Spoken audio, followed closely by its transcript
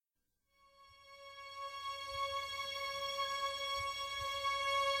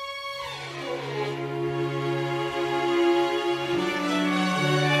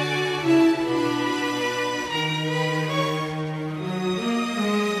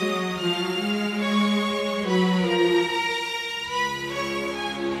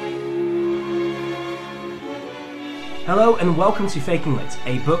Hello and welcome to Faking Lit,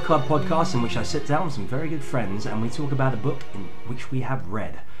 a book club podcast in which I sit down with some very good friends and we talk about a book in which we have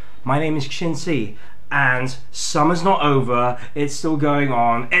read. My name is Chin Si, and summer's not over, it's still going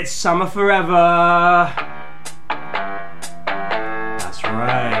on. It's summer forever! That's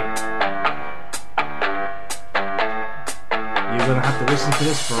right. You're gonna have to listen to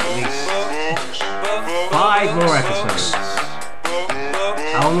this for at least 5 more episodes.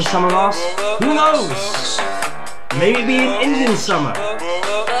 How long does summer last? Who knows? Maybe it'll be an Indian summer,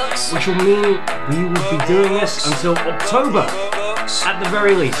 which will mean we will be doing this until October, at the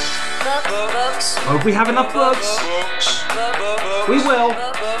very least. Hope we have enough books. We will.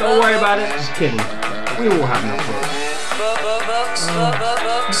 Don't worry about it. Just kidding. We will have enough books.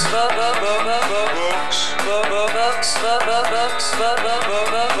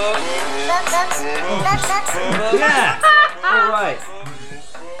 Yeah. All right.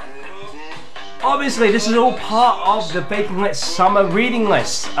 Obviously, this is all part of the Faking Lit summer reading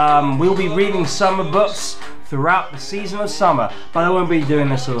list. We'll be reading summer books throughout the season of summer, but I won't be doing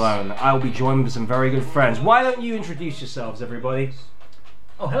this alone. I will be joined with some very good friends. Why don't you introduce yourselves, everybody?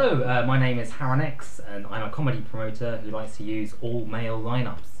 Oh, hello. My name is Haranx, and I'm a comedy promoter who likes to use all-male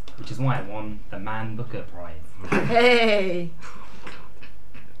lineups, which is why I won the Man Booker Prize. Hey!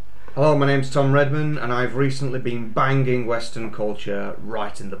 Hello, my name's Tom Redman, and I've recently been banging Western culture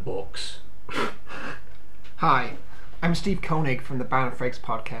right in the books. Hi, I'm Steve Koenig from the Baron Frakes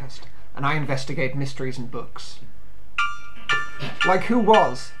podcast, and I investigate mysteries in books. Like, who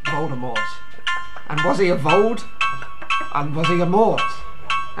was Voldemort? And was he a Vold? And was he a Mort?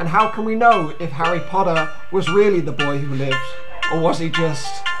 And how can we know if Harry Potter was really the boy who lived, or was he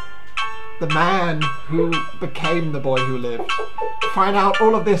just the man who became the boy who lived? Find out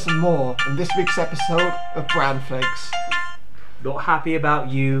all of this and more in this week's episode of Baron Frakes. Not happy about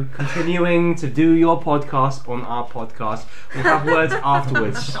you continuing to do your podcast on our podcast. We'll have words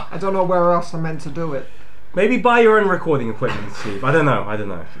afterwards. I don't know where else I'm meant to do it. Maybe buy your own recording equipment, Steve. I don't know.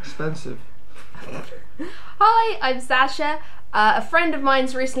 It's expensive. Hi, I'm Sasha. A friend of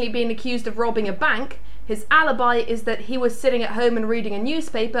mine's recently been accused of robbing a bank. His alibi is that he was sitting at home and reading a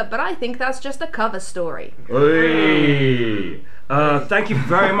newspaper, but I think that's just a cover story. Hey. Thank you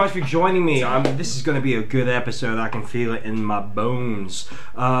very much for joining me. This is going to be a good episode. I can feel it in my bones.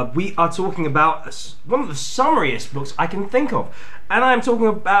 We are talking about one of the summariest books I can think of. And I'm talking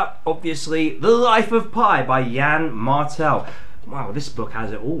about, obviously, The Life of Pi by Yann Martel. Wow, this book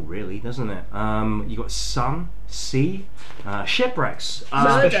has it all, really, doesn't it? You got sun, sea, shipwrecks,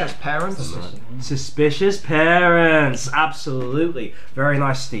 Suspicious parents. Suspicious parents, absolutely. Very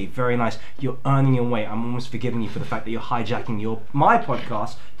nice, Steve, very nice. You're earning your way. I'm almost forgiving you for the fact that you're hijacking my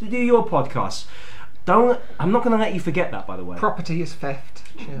podcast to do your podcast. I'm not going to let you forget that, by the way. Property is theft.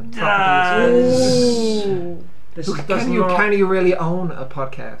 Jim. Can you really own a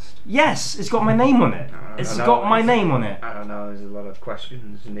podcast? Yes, it's got my name on it. It's got my name on it. I don't know, there's a lot of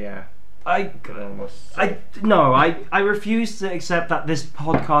questions in the air. I refuse to accept that this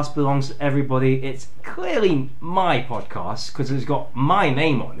podcast belongs to everybody. It's clearly my podcast because it's got my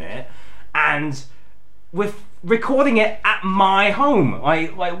name on it, and we're recording it at my home.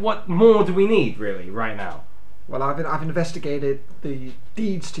 Like what more do we need really right now? Well, I've investigated the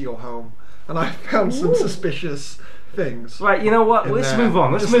deeds to your home, and I found some suspicious things. Right, you know what? Let's move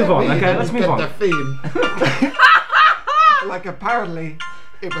on. Let's move on. Okay, let's move on. The theme. Like apparently.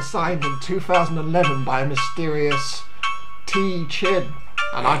 It was signed in 2011 by a mysterious T. Chin,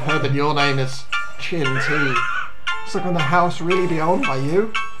 and I've heard that your name is Chin T. So can the house really be owned by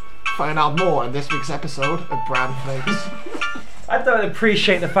you? Find out more in this week's episode of Baron Frakes. I don't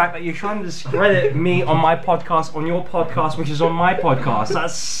appreciate the fact that you're trying to discredit me on my podcast, on your podcast, which is on my podcast.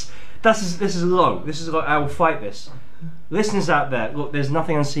 This is low. This is low. I will fight this. Listeners out there, look, there's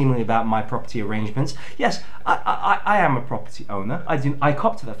nothing unseemly about my property arrangements. Yes, I am a property owner. I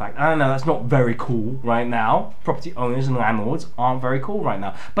cop to the fact. I know that's not very cool right now. Property owners and landlords aren't very cool right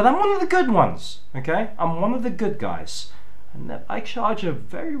now. But I'm one of the good ones, okay? I'm one of the good guys. And I charge a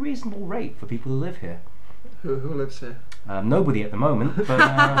very reasonable rate for people who live here. Who lives here? Nobody at the moment, but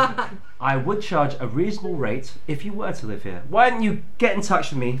I would charge a reasonable rate if you were to live here. Why don't you get in touch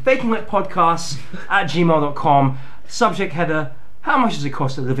with me? fakinglitpodcasts@gmail.com. Subject header, how much does it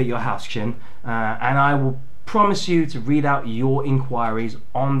cost to live at your house, Chin? And I will promise you to read out your inquiries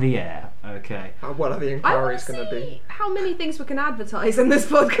on the air. Okay. What are the I want inquiries to going to be? see how many things we can advertise in this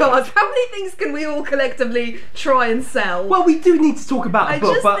podcast. How many things can we all collectively try and sell? Well, we do need to talk about a I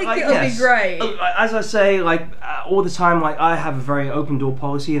book, just but think like, it'll be yes. great. As I say, like all the time, like I have a very open door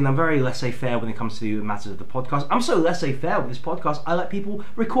policy, and I'm very laissez-faire when it comes to matters of the podcast. I'm so laissez-faire with this podcast. I let people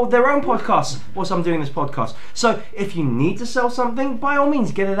record their own podcasts whilst I'm doing this podcast. So if you need to sell something, by all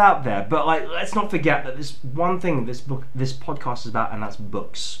means, get it out there. But like, let's not forget that this one thing this podcast is about, and that's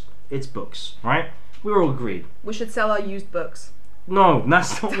books. It's books, right? We're all agreed. We should sell our used books. No,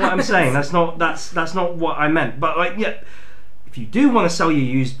 that's not what I'm saying. That's not what I meant. But like, yeah, if you do want to sell your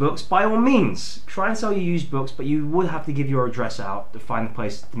used books, by all means, try and sell your used books. But you would have to give your address out to find a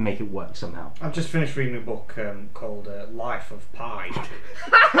place to make it work somehow. I've just finished reading a book called Life of Pi.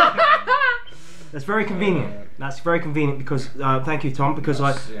 That's very convenient. That's very convenient because thank you, Tom. Because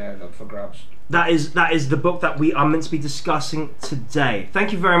That's, yeah, up for grabs. that is the book that we are meant to be discussing today.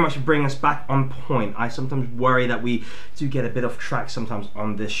 Thank you very much for bringing us back on point. I sometimes worry that we do get a bit off track sometimes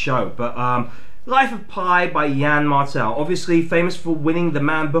on this show, but Life of Pi by Yann Martel, obviously famous for winning the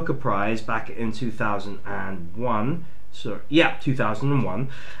Man Booker Prize back in 2001. So yeah, 2001,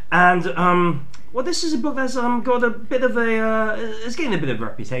 and well, this is a book that's got a bit of a it's getting a bit of a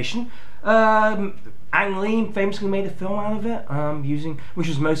reputation. Ang Lee famously made a film out of it, which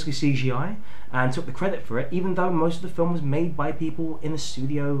was mostly CGI, and took the credit for it, even though most of the film was made by people in a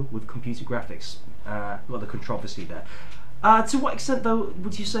studio with computer graphics. A lot of controversy there. To what extent, though,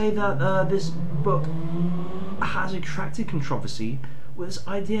 would you say that this book has attracted controversy with this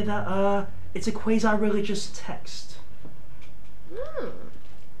idea that it's a quasi-religious text?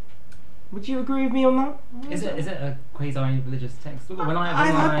 Would you agree with me on that? Is it a quasi-religious text? When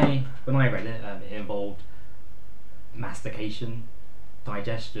I read it, it involved mastication,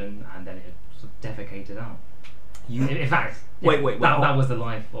 digestion, and then it sort of defecated out. In fact, Wait, that was the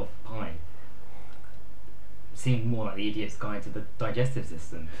Life of Pi. Seemed more like the Idiot's Guide to the Digestive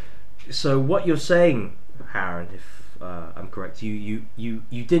System. So what you're saying, Aaron, if I'm correct, you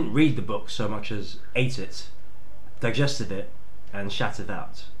didn't read the book so much as ate it, digested it, and shat it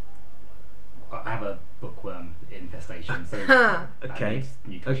out. I have a bookworm infestation, so Huh. that Okay. needs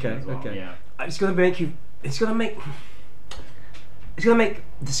nutrition as well. Okay. Yeah. It's gonna make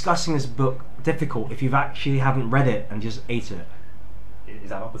discussing this book difficult if you actually haven't read it and just ate it. Is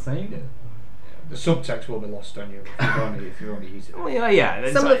that not the same? Yeah. The subtext will be lost on you if you're only using it. Well, yeah.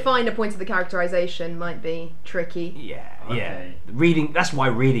 it's Some of the like- finer points of the characterization might be tricky. Yeah. Okay. Reading. That's why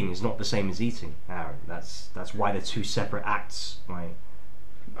reading is not the same as eating, Aaron. That's why they're two separate acts. Like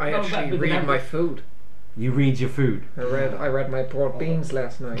I No, actually but read then- my food. you read your food. I read my broad beans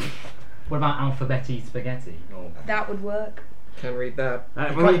last night. What about alphabetti spaghetti? Or That would work. Can't read that.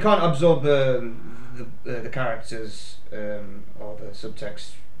 You can't absorb the characters or the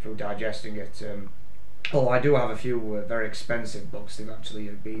subtext through digesting it. Although I do have a few very expensive books that actually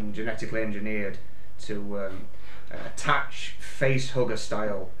have been genetically engineered to attach face hugger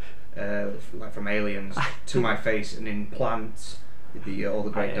style, like from Aliens, to my face and implant all the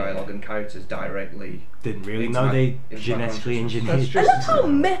great dialogue and characters directly. Didn't really into know my- they into my genetically consciousness. engineered. That's I just- love how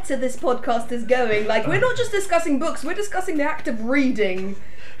meta this podcast is going. Like, we're not just discussing books, we're discussing the act of reading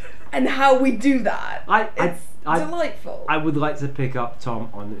and how we do that. It's delightful. I would like to pick up, Tom,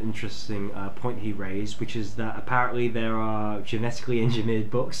 on an interesting point he raised, which is that apparently there are genetically engineered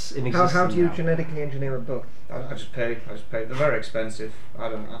books in existence. How do you now. genetically engineer a book? I just pay. They're very expensive.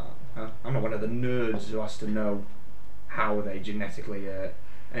 I'm not one of the nerds who has to know how they genetically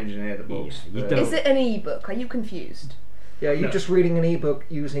engineer the books. Yeah, you but- don't- Is it an e-book? Are you confused? Yeah, you're No. just reading an ebook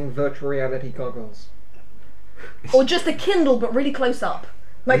using virtual reality goggles. Or just a Kindle but really close up?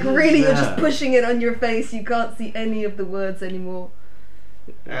 Like, really, you're just Yeah. pushing it on your face, you can't see any of the words anymore.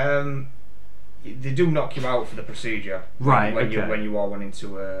 They do knock you out for the procedure, Right, When okay. you are wanting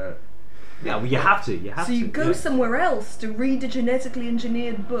to. Yeah, well, you have to. You have So to. you go yeah. somewhere else to read a genetically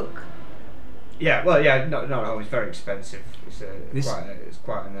engineered book. Yeah, well, yeah, no, it's very expensive. This- It's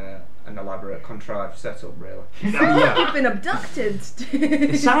quite an elaborate, contrived setup, really. Yeah. You've been abducted.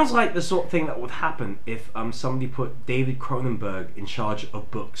 It sounds like the sort of thing that would happen if somebody put David Cronenberg in charge of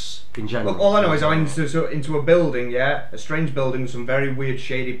books in general. Look, all I know is I went into a building, yeah, a strange building with some very weird,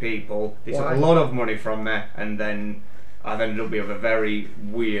 shady people. They took Why? a lot of money from me, and then I've ended up with a very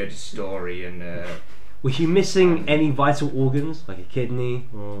weird story. And Were you missing any vital organs, like a kidney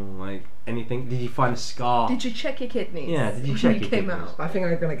or like anything? Did you find a scar? Did you check your kidneys? Yeah, did you when check you your came kidneys? out? I think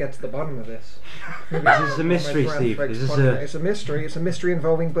I'm going to get to the bottom of this. This is a mystery, My Steve. Brand This Frakes is podcast. a. It's a mystery. It's a mystery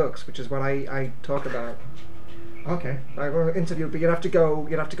involving books, which is what I talk about. okay. I want to interview, but you'd have to go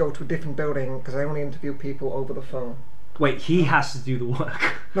to a different building because I only interview people over the phone. Wait, he has to do the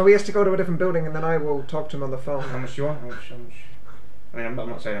work. No, he has to go to a different building, and then I will talk to him on the phone. How much do you want? How much? I mean, I'm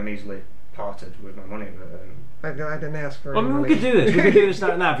not saying I'm easily parted with my money, but I didn't ask for I any mean, we money. could do this. We could do this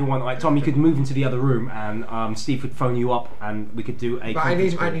now if you want. Like, Tom, you could move into the other room, and Steve could phone you up, and we could do a. But I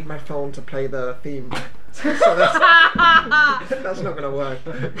conference call. need my phone to play the theme. So that's not going to work.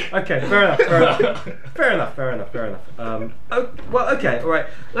 Okay, fair enough. Fair enough. Well, okay, all right.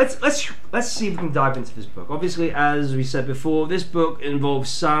 Let's see if we can dive into this book. Obviously, as we said before, this book involves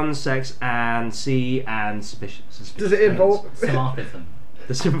sun, sex, and sea, and suspicion. Does it involve? Smartism.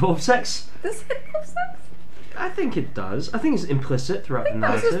 Does it involve sex? Does it involve sex? I think it does. I think it's implicit throughout the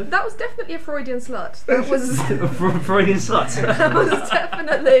That was, narrative. that was definitely a Freudian slut. That was Freudian slut. that was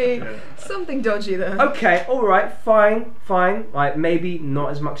definitely something dodgy there. Okay, all right, fine. Like maybe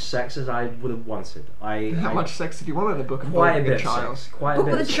not as much sex as I would have wanted. How much sex did you want in a book Quite a involving bit. a child? Sex, quite a Book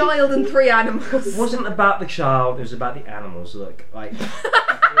bit. with a child and 3 animals. It wasn't about the child. It was about the animals. Look, like.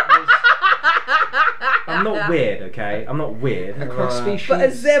 I'm not weird, okay? I'm not weird. Across species. But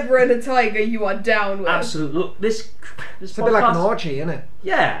a zebra and a tiger, you are down with. Absolutely. Look, this It's podcast. a bit like an orgy, isn't it?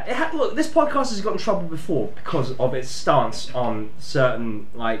 Yeah. Look, this podcast has got in trouble before because of its stance on certain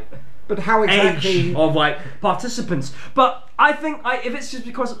like But how exactly? age of like participants. But I think if it's just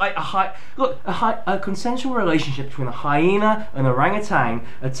because like a consensual relationship between a hyena, an orangutan,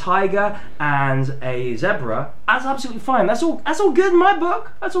 a tiger, and a zebra, that's absolutely fine. That's all good in my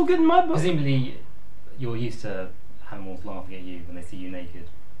book. That's all good in my book. Presumably, you're used to animals laughing at you when they see you naked.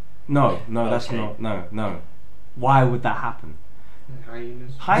 No, that's Okay. no. Why would that happen?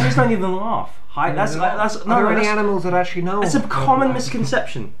 hyenas. Hyenas don't even laugh. That's Are there any that's, animals that actually know? it's a common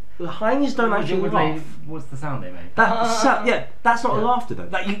misconception. The hyenas don't actually Would laugh. what's the sound they make? That's not a Yeah. laughter though.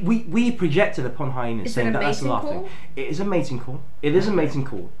 We projected upon hyenas Is saying it a that that's a mating laughter. call? It is a mating call. It is a mating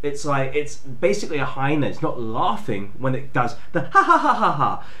call. It's like it's basically a hyena. It's not laughing when it does the ha ha ha ha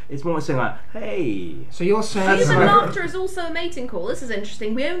ha. It's more saying like hey. So you're saying Human right. laughter is also a mating call. This is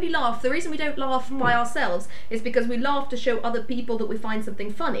interesting. We only laugh. The reason we don't laugh by ourselves is because we laugh to show other people that we find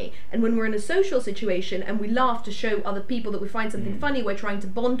something funny. And when we're in a social situation and we laugh to show other people that we find something funny, we're trying to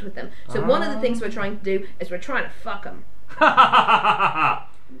bond with them. So one of the things we're trying to do is we're trying to fuck them.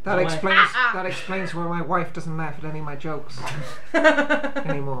 That explains why my wife doesn't laugh at any of my jokes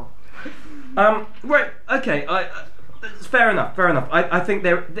anymore. Right. Okay. It's fair enough. I think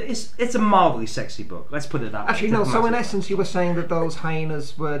it's a mildly sexy book. Let's put it that way. Actually, no. So in Diplomatic. essence, you were saying that those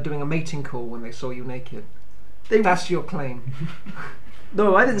hyenas were doing a mating call when they saw you naked. That's your claim.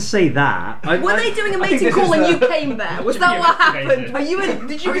 No, I didn't say that. Were they doing a I think mating this call is when the- you came there? Was Should that be what investigated. happened?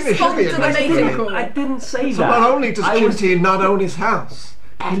 Did you I think there should respond be to a the mating investigation. call? I didn't say So that. not only does I was- Chinty not own his house,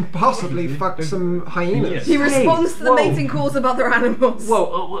 he can possibly fuck some hyenas. Yes. He responds to the Whoa. mating calls of other animals.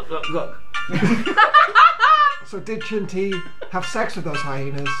 Whoa, look. So did Chinty have sex with those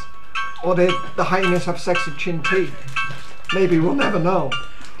hyenas? Or did the hyenas have sex with Chinty? Maybe we'll never know.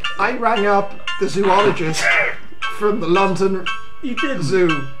 I rang up the zoologist from the London You did. Zoo.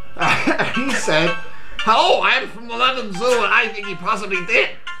 He said, "Hello, I'm from the London Zoo, and I think he possibly did."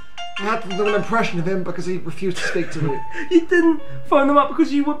 I had to do an impression of him because he refused to speak to me. You didn't phone them up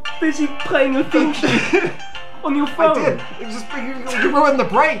because you were busy playing your theme tune on your phone. I did. It was just you ruined the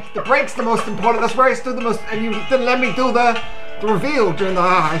break. The break's the most important. That's where I stood the most, and you didn't let me do the reveal during the.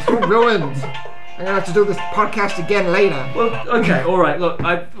 I feel ruined. I'm gonna have to do this podcast again later. Well, okay, all right. Look,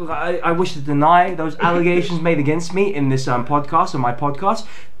 I wish to deny those allegations made against me in this podcast, on my podcast.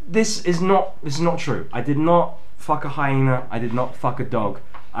 This is not true. I did not fuck a hyena. I did not fuck a dog.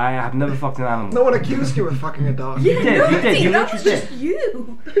 I have never fucked an animal. No one accused you of fucking a dog. You did. You that was literally just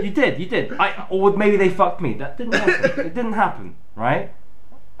you. did. You did. Or maybe they fucked me. That didn't happen. It didn't happen, right?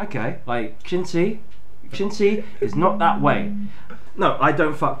 Okay, like Chinty is not that way. No, I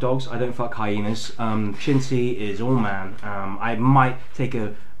don't fuck dogs. I don't fuck hyenas. Chinty is all man. I might take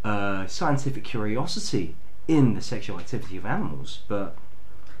a scientific curiosity in the sexual activity of animals, but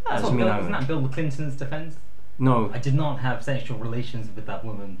that That's doesn't mean Isn't that Bill Clinton's defense? no. I did not have sexual relations with that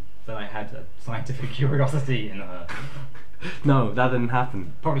woman, but I had a scientific curiosity in her. No, that didn't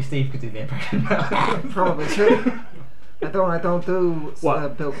happen. Probably Steve could do the impression. Probably too. I don't do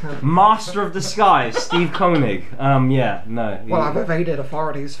What? Bill Clinton. Master of disguise, Steve Koenig. Yeah, no. Well, I've evaded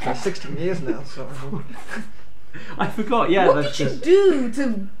authorities for 16 years now, so. I forgot. Yeah, What that's did you just. do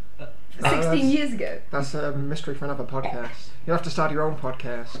to 16 that's- years ago? That's a mystery for another podcast. You'll have to start your own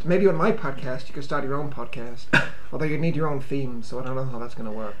podcast. Maybe on my podcast you could start your own podcast. Although you need your own theme, so I don't know how that's going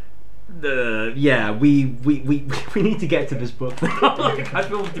to work. Yeah, we need to get to this book. I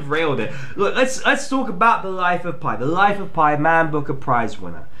feel we've derailed it. Look, let's talk about The Life of Pi. The Life of Pi, Man Booker Prize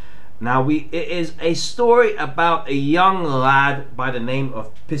winner. Now it is a story about a young lad by the name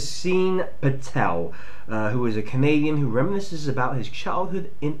of Piscine Patel, who is a Canadian who reminisces about his childhood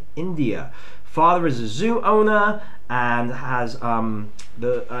in India. Father is a zoo owner and has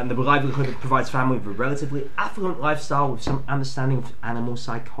the livelihood provides family with a relatively affluent lifestyle with some understanding of animal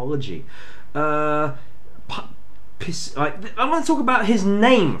psychology. I want to talk about his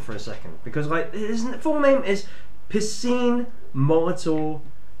name for a second because his full name is Piscine Molitor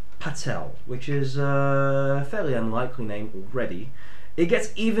Patel, which is a fairly unlikely name already. It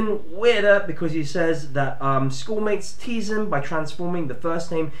gets even weirder because he says that schoolmates tease him by transforming the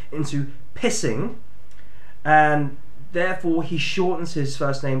first name into Pissing, and therefore he shortens his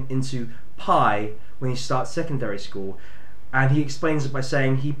first name into Pie when he starts secondary school. And he explains it by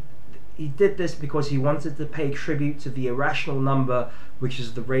saying he did this because he wanted to pay tribute to the irrational number, which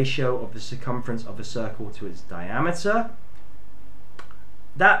is the ratio of the circumference of a circle to its diameter.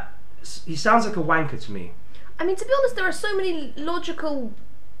 He sounds like a wanker to me. I mean, to be honest, there are so many logical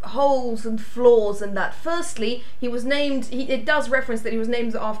holes and flaws in that. Firstly, he was named, it does reference that he was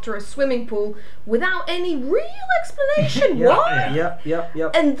named after a swimming pool without any real explanation. Why?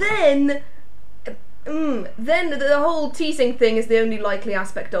 Yep. And then the whole teasing thing is the only likely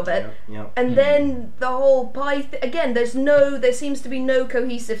aspect of it. Yep. And then the whole pie again, there seems to be no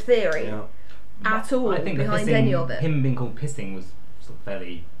cohesive theory at all I think behind any of it. Him being called Pissing was sort of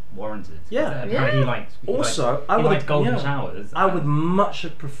fairly warranted. Yeah. Apparently he liked golden showers. I would much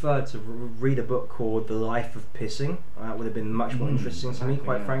have preferred to read a book called The Life of Pissing. That would have been much more interesting to me,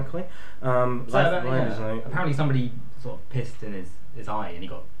 quite frankly. Apparently somebody sort of pissed in his eye and he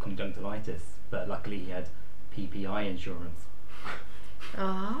got conjunctivitis, but luckily he had PPI insurance.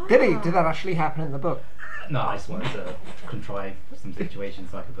 Did he? Did that actually happen in the book? No, I just wanted to contrive some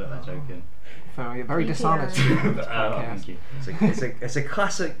situations so I could put that joke in. Very, very dishonest. Thank you. It's a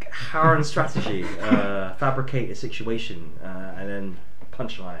classic Harren strategy. Fabricate a situation and then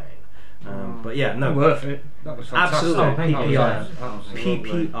punchline. But yeah, no. Worth it. That was fantastic. Absolutely.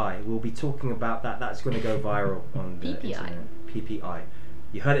 PPI. PPI. We'll be talking about that. That's going to go viral on the internet. PPI.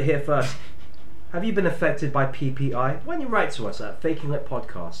 You heard it here first. Have you been affected by PPI? Why don't you write to us at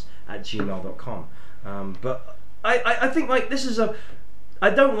fakingletpodcast@gmail.com. But I think this is I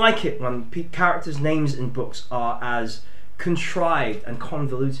don't like it when characters' names in books are as contrived and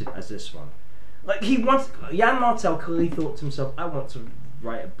convoluted as this one. Jan Martel clearly thought to himself, I want to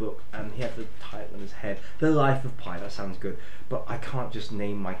write a book, and he had the title in his head, The Life of Pi. That sounds good, but I can't just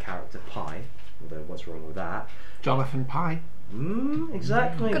name my character Pi, although what's wrong with that? Jonathan Pye.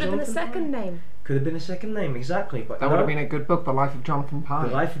 Exactly. Could have been a second name. Could have been a second name, exactly. But that would have been a good book, The Life of Jonathan Pye.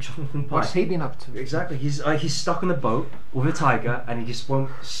 The Life of Jonathan Pye. What's he been up to? Exactly. He's stuck on a boat with a tiger, and he just won't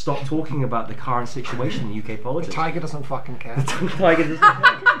stop talking about the current situation in UK politics. The tiger doesn't fucking care. Tiger doesn't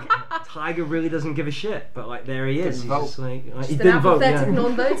care. Tiger really doesn't give a shit, but there he is. Didn't He's vote. he didn't vote. Apathetic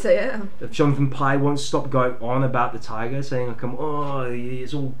non-voter, yeah. Jonathan Pye won't stop going on about the tiger, saying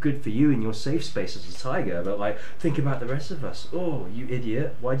it's all good for you in your safe space as a tiger, but think about the rest of us. Oh, you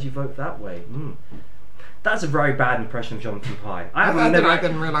idiot! Why'd you vote that way? That's a very bad impression of Jonathan Pye. I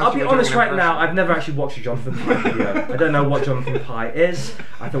didn't realise. I'll be honest right now, I've never actually watched a Jonathan Pye video. I don't know what Jonathan Pye is.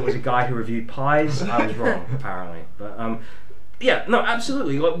 I thought it was a guy who reviewed pies. I was wrong, apparently. But yeah, no,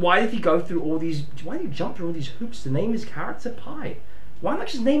 absolutely. Why did he go through all these? Why did he jump through all these hoops to name his character Pye? Why not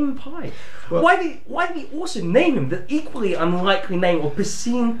just name him Pye? Well, why did he also name him the equally unlikely name of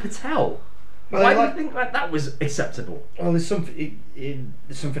Piscine Patel? Why do you think that was acceptable? Well, there's something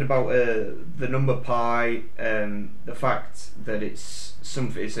about the number pi, the fact that it's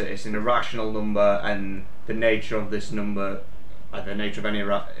an irrational number, and the nature of this number, the nature of any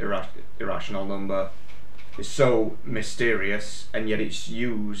irrational number, is so mysterious, and yet it's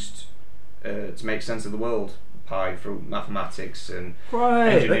used to make sense of the world. Pi through mathematics and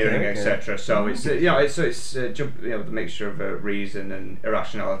engineering, etc. So it's the mixture of reason and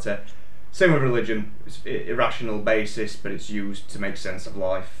irrationality. Same with religion. It's irrational basis, but it's used to make sense of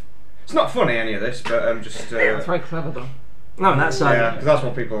life. It's not funny, any of this, but I'm just. It's very clever, though. No, that's because that's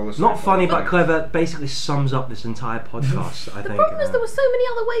what people listen. Not funny, but clever. Basically, sums up this entire podcast. I think. The problem is there were so many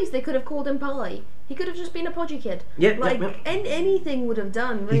other ways they could have called him Pie. He could have just been a podgy kid. Anything would have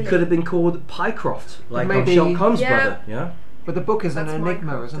done. Really. He could have been called Pycroft, like maybe, Sherlock Holmes' brother. Yeah. But the book is an enigma,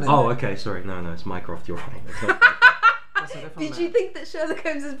 Mycroft, isn't it? Oh, okay. Sorry. No, it's Mycroft. You're right. It's not Did you think that Sherlock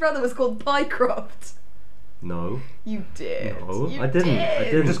Holmes' brother was called Pycroft? No. You did. No, you I didn't. I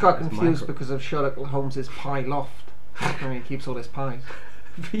didn't. I just got It's confused Mycroft. because of Sherlock Holmes' pie loft. Where he keeps all his pies.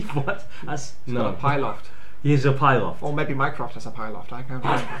 What? That's He's got a pie loft. He's a pie loft. Or maybe Mycroft has a pie loft. I can't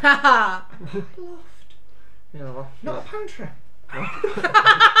remember. Haha. Yeah, well, Not a pantry.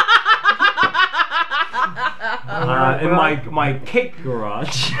 In my cake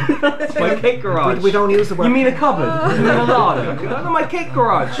garage. My cake garage. We don't use the word. You mean a cupboard? You mean a larder? No, my cake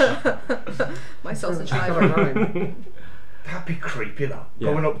garage. My sausage I got library. it right. That'd be creepy, that.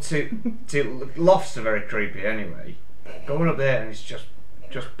 Yeah. Going up to lofts are very creepy anyway. Going up there and it's just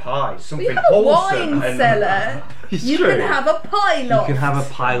pie, You something have a wholesome. wine cellar. It's You true. can have a pie loft. You can have a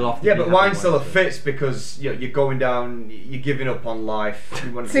pie loft. Yeah, if you but have a wine cellar cellar. fits because you're going down, you're giving up on life.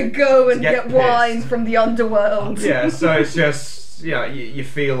 You want to go and get get pissed. wine from the underworld. Yeah, so it's just, you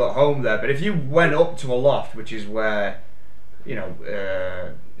feel at home there. But if you went up to a loft, which is where,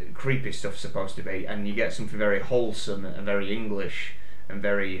 creepy stuff's supposed to be, and you get something very wholesome and very English and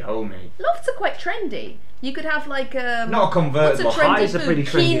very homey. Lofts are quite trendy. You could have like Not a what's a convertible. trendy Pies are food? pretty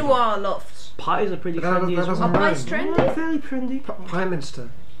trendy. Quinoa loft. Pies are pretty But that trendy as doesn't well. Are pies rhyme. trendy? Fairly trendy. Pieminster.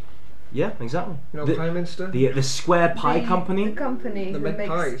 Yeah, exactly. You know the, Pieminster? the Square Pie The Company. company They who make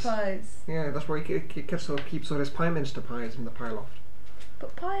makes pies. Yeah, that's where he keeps all his Pieminster pies in the pie loft.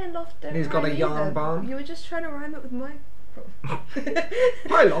 But pie and loft don't And he's got rhyme a yarn either. barn. You were just trying to rhyme it with my.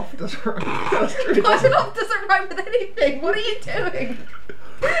 Pie loft doesn't rhyme. That's true. Pie and loft doesn't rhyme with anything. What are you doing?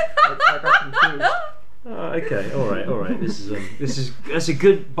 I got confused. Okay, all right. That's a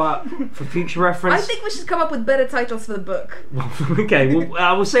good, but for future reference. I think we should come up with better titles for the book. Okay,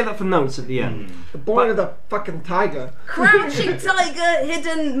 we'll save that for notes at the end. The boy with the fucking tiger. Crouching tiger,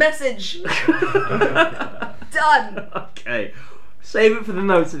 hidden message. Done. Okay, save it for the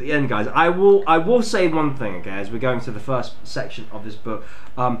notes at the end, guys. I will say one thing, okay, as we're going to the first section of this book.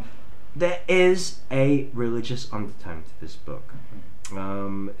 There is a religious undertone to this book.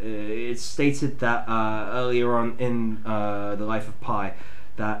 It's stated that earlier on in the life of Pi,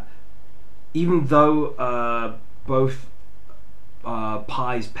 that even though both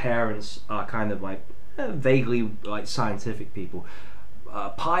Pi's parents are kind of like vaguely like scientific people,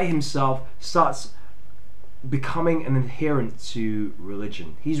 Pi himself starts becoming an adherent to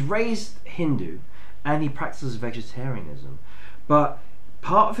religion. He's raised Hindu and he practices vegetarianism, but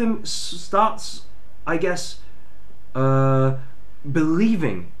part of him starts, I guess,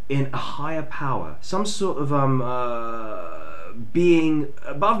 believing in a higher power, some sort of being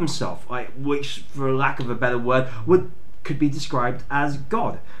above himself, like, which, for lack of a better word, could be described as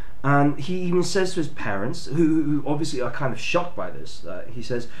God. And he even says to his parents, who obviously are kind of shocked by this, he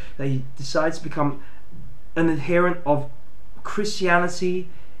says that he decides to become an adherent of Christianity,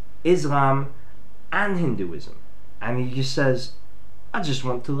 Islam, and Hinduism. And he just says, I just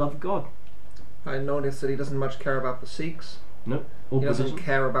want to love God. I noticed that he doesn't much care about the Sikhs. No, He doesn't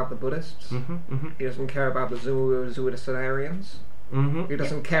care about the Buddhists. He doesn't care about the Zoroastrians. He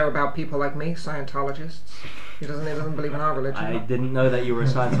doesn't care about people like me, Scientologists. He doesn't believe in our religion. I didn't know that you were a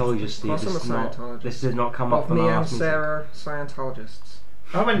Scientologist, Steve. Of course I'm a Scientologist. This did not come up Both on me our and last meeting. Sarah, Scientologists.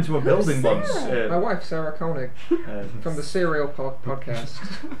 I went into a building once. My wife, Sarah Koenig, from the Serial podcast.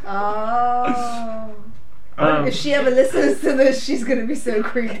 Oh. Um, If she ever listens to this, she's gonna be so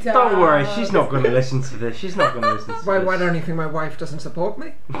creeped out. Don't worry, she's not going to listen to this. She's not going to listen to Why this. don't you think my wife doesn't support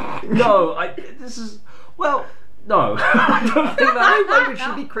me? No, this is... Well, no. I don't think that... Why would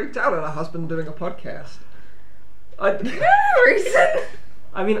she be creeped out at her husband doing a podcast? reason.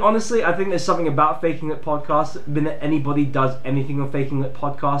 I mean, honestly, I think there's something about Faking Lit Podcast. When anybody does anything on Faking Lit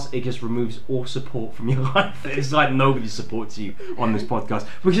Podcast, it just removes all support from your life. It's like nobody supports you on this podcast,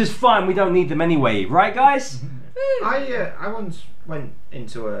 which is fine. We don't need them anyway, right, guys? I once went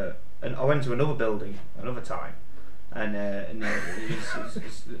into I went to another building another time, and it's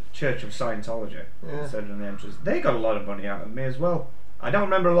the Church of Scientology. Yeah. Said on the entrance, they got a lot of money out of me as well. I don't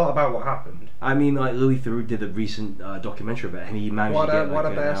remember a lot about what happened. I mean, like Louis Theroux did a recent documentary about it, and he managed to get what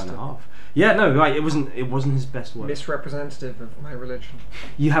like a an hour and a bastard. half. Yeah, no, right. It wasn't his best work. Misrepresentative of my religion.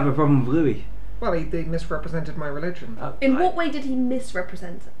 You have a problem with Louis? Well, he misrepresented my religion. In what way did he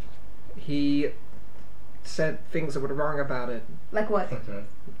misrepresent it? He said things that were wrong about it. Like what?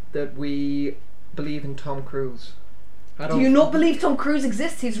 That we believe in Tom Cruise. Do you not believe Tom Cruise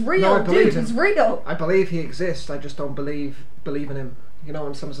exists? He's real, No, I believe dude. him. He's real. I believe he exists. I just don't believe in him. You know,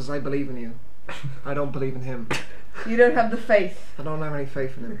 when someone says I believe in you, I don't believe in him. You don't have the faith. I don't have any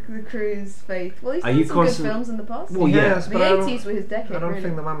faith in him. The Cruise faith. Well, he's Are done you some constant- good films in the past. Well, He yeah. has, The but I don't- 80s were his decade, I don't really.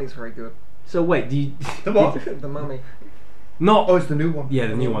 think The Mummy's very good. So wait, do you The what? The Mummy. not? Oh, it's the new one. Yeah,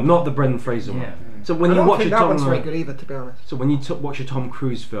 the new one, not the Brendan Fraser one. Yeah. So when I you don't watch a think that Tom, one's very good either, to be honest. so when you watch a Tom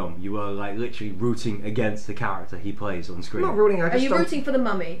Cruise film, you are like literally rooting against the character he plays on screen. I'm not rooting. I Are just you don't. rooting for The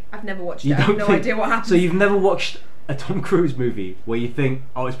Mummy? I've never watched You it. I have don't no think- idea what happened. So you've never watched a Tom Cruise movie where you think,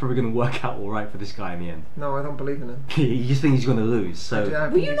 oh, it's probably going to work out all right for this guy in the end. No, I don't believe in him. You just think he's going to lose. So I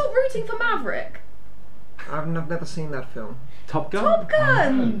Were you not rooting for Maverick? I've never seen that film. Top Gun. Top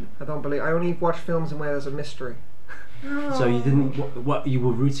Gun. I don't believe. I only watch films in where there's a mystery. So you didn't. What you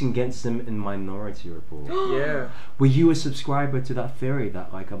were rooting against them in Minority Report? Yeah. Were you a subscriber to that theory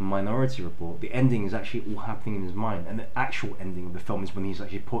that, like, a Minority Report, the ending is actually all happening in his mind, and the actual ending of the film is when he's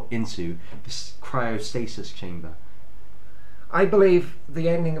actually put into this cryostasis chamber? I believe the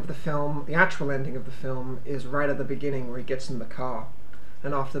ending of the film, the actual ending of the film, is right at the beginning where he gets in the car,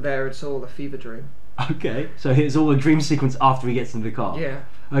 and after there it's all a fever dream. Okay, so it's all a dream sequence after he gets into the car. Yeah.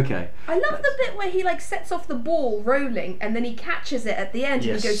 Okay. I love the bit where he like sets off the ball rolling and then he catches it at the end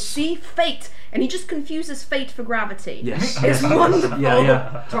and he goes, "See, fate," and he just confuses fate for gravity. Yes. It's yes. wonderful.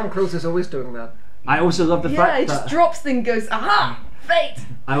 Yeah. Tom Cruise is always doing that. I also love the Yeah, fact he that just drops things and goes, "Aha, fate."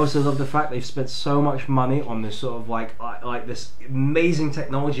 I also love the fact they've spent so much money on this sort of like this amazing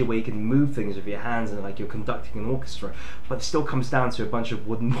technology where you can move things with your hands and like you're conducting an orchestra, but it still comes down to a bunch of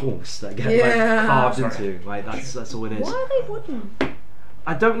wooden balls that get like carved into. Like that's all it is. Why are they wooden?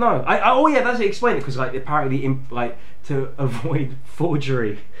 I don't know. Oh yeah, that's explain it because like apparently like to avoid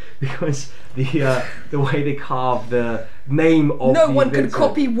forgery because the way they carve the name of No the one can inventor.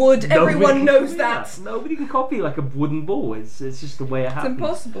 copy wood. Nobody Everyone can knows copy that. Nobody can copy like a wooden ball. It's just the way it It's happens.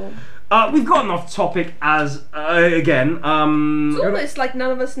 impossible. We've gotten off topic as again. It's almost like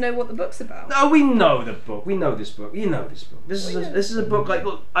none of us know what the book's about. No, we know the book. We know this book. You know this book. This is a book. Like,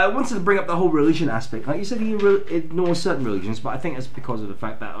 look, I wanted to bring up the whole religion aspect. Like you said, he ignores certain religions, but I think it's because of the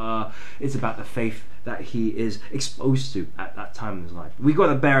fact that it's about the faith that he is exposed to at that time in his life. We got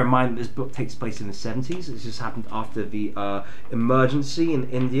to bear in mind that this book takes place in the 70s. It just happened after the emergency in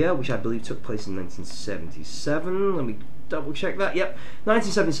India, which I believe took place in 1977. Let me double check that. Yep,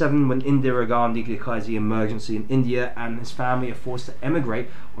 1977, when Indira Gandhi declares the emergency in India and his family are forced to emigrate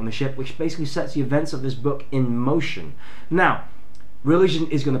on the ship, which basically sets the events of this book in motion. Now, religion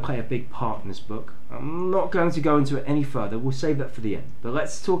is going to play a big part in this book. I'm not going to go into it any further. We'll save that for the end. But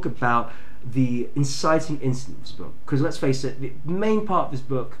let's talk about the inciting incident of this book. Because let's face it, the main part of this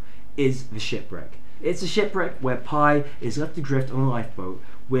book is the shipwreck. It's a shipwreck where Pi is left adrift on a lifeboat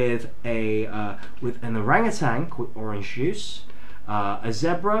with an orangutan called Orange Juice, a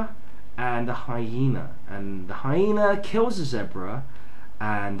zebra, and a hyena. And the hyena kills the zebra,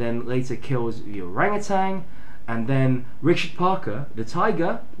 and then later kills the orangutan. And then Richard Parker, the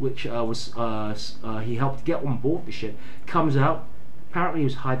tiger, which he helped get on board the ship, comes out. Apparently he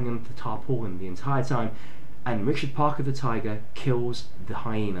was hiding under the tarpaulin the entire time. And Richard Parker, the tiger, kills the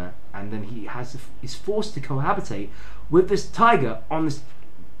hyena. And then he is forced to cohabitate with this tiger on this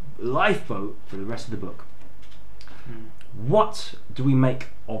lifeboat for the rest of the book. What do we make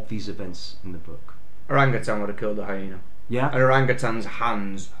of these events in the book? Orangutan would have killed the hyena. Yeah? An orangutan's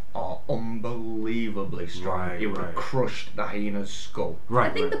hands are unbelievably strong. Right, He would have crushed the hyena's skull. Right.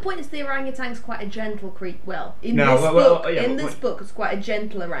 I think right. the point is the orangutan's quite a gentle creature. Well, in No, this well, book, well, yeah, in but this book, it's quite a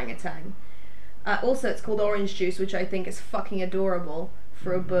gentle orangutan. Also, it's called Orange Juice, which I think is fucking adorable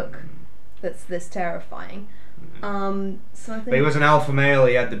for a book that's this terrifying. So I think But he was an alpha male.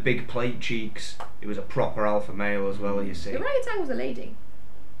 He had the big plate cheeks. He was a proper alpha male as well. You see, the orangutan was a lady.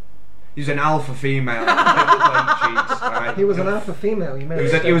 he was an alpha female. Big plate cheeks. Right? He was an alpha female. You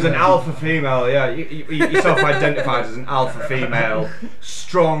made He was an alpha female, yeah. You self-identified as an alpha female,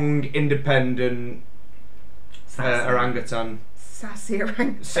 strong, independent orangutan. Sassy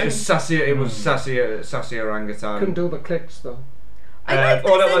orangutan. It was sassy orangutan. Couldn't do the clicks though. I like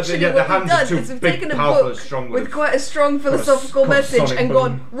oh, no, essentially yeah, the what we've hands are done too is we've big, taken a powerful, book strong with with- quite a strong philosophical got a message sonic and boom.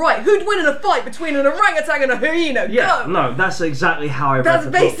 gone, right, who'd win in a fight between an orangutan and a hyena? Yeah, Go! no, that's exactly how I read That's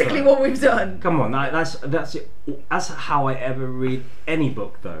the book. basically what we've done. Come on, that's how I ever read any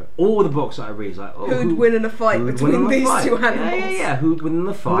book though. All the books that I read is like, oh, Who'd win in a fight who'd between win in the these fight? two animals? Yeah. Who'd win in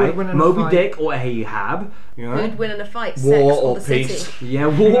the fight? win in a Moby fight? Dick or Ahab? You know? Who'd win in a fight? War Sex or or the peace? city? Yeah,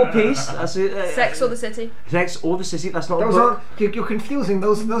 War or Peace. That's it. Sex or the city? Sex or the City. That's not a Those book. aren't. You're confusing.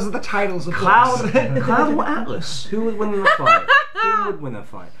 Those are the titles of Cloud, books. Cloud or Atlas? Who would win in the fight? Who would win a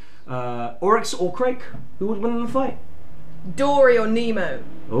fight? Oryx or Crake? Who would win in the fight? Dory or Nemo?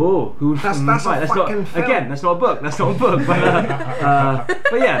 Oh, who would That's- win in the that's a fight? That's not fucking film. again. That's not a book. That's not a book.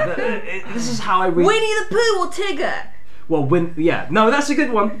 But yeah, this is how I read. Winnie the Pooh or Tigger? Well, yeah, no, that's a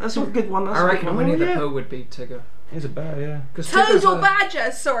good one. That's a good one. That's I a good reckon one. Winnie Oh, the yeah. Pooh would beat Tigger. He's a bear, yeah. 'Cause Toad Tigger's or a-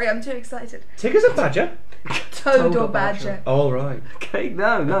 Badger? Sorry, I'm too excited. Tigger's a badger. Toad or Badger? All right. Okay,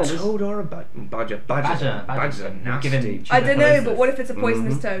 no. This, Toad or a badger? Badgers are nasty. Given I don't know, tuberculosis. but what if it's a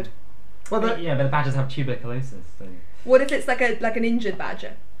poisonous Mm-hmm. toad? Well, Yeah, but the badgers have tuberculosis. So. What if it's like an injured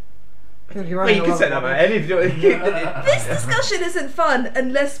badger? you're Well, you can say that about any. This discussion isn't fun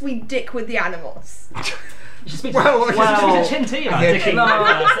unless we dick with the animals. You should speak Well, to well, Chin T about yeah, dicking. No,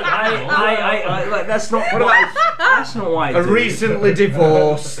 like, that's not that's not what I A do. recently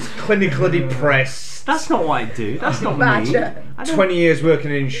divorced, clinically depressed, That's not what I do. That's not me. Badger. I don't, 20 years working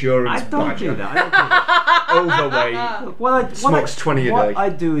in insurance. I don't do badger. that. I don't do that. Overweight. Look, what I, Smokes 20 a what day. I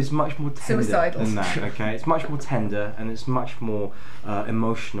do is much more tender Suicidal. than that. Okay, it's much more tender and it's much more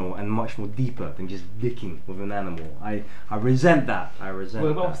emotional and much more deeper than just dicking with an animal. I resent that. I resent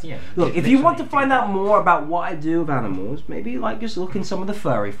Well, that. obviously, yeah. Look, if Literally you want to do find that. out more about what I do with animals, maybe like just look in some of the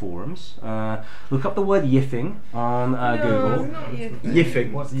furry forums. Look up the word yiffing on Google. not yiffing.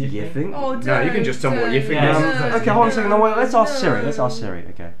 Yiffing. What's the Yiffing. Oh, No, you can just tell me what don't. yiffing Yeah. is. Okay, hold on a second. No, wait, let's ask Siri. Let's ask Siri.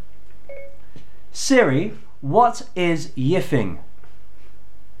 Okay. Siri, what is yiffing?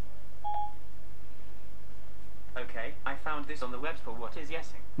 Okay, I found this on the web for what is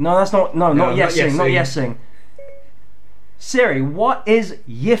yesing. No, that's not. No, No, not not yesing. Not yesing. yesing. Siri, what is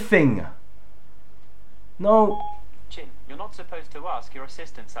yiffing? No. Chin, you're not supposed to ask your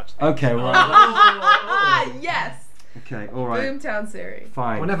assistant such things. Okay, right. Ah, yes. Okay, all right. Boomtown Siri.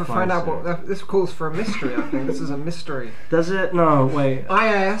 Fine. We'll never fine, find out Siri. what this calls for a mystery. I think this is a mystery. Does it? No, wait. I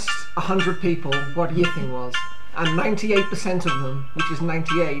asked 100 people what yiffing was, and 98% of them, which is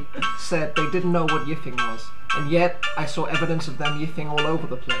 98, said they didn't know what yiffing was. And yet, I saw evidence of them yiffing all over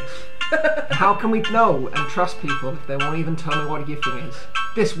the place. How can we know and trust people if they won't even tell me what yiffing is?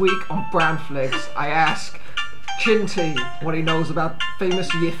 This week on Brandflix, I ask Chin T what he knows about famous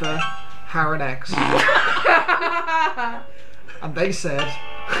yiffer Harren X. And they said,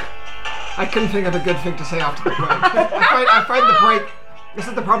 I couldn't think of a good thing to say after the break. I find the break. This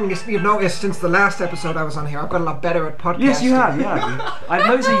is the problem. You've noticed since the last episode I was on here, I've got a lot better at podcasting. Yes, you have. Yeah. I've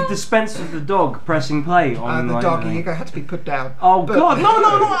noticed you've dispensed with the dog pressing play on The like, doggy had to be put down. Oh But- God! No,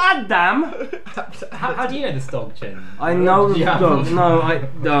 not Adam. How do you know this dog, Chin? I know the Yeah. dog. No.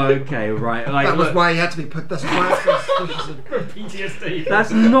 Okay, right. Like, That was look, why he had to be put. That's why. PTSD.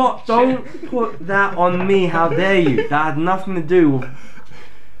 that's not. Don't put that on me. How dare you? That had nothing to do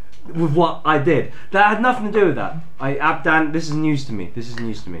with what I did. That had nothing to do with that. Abdan, this is news to me.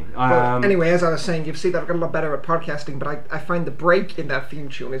 But anyway, as I was saying, you've seen that I've got a lot better at podcasting, but I find the break in that theme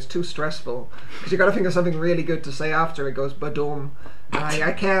tune is too stressful because you got to think of something really good to say after it goes badum. And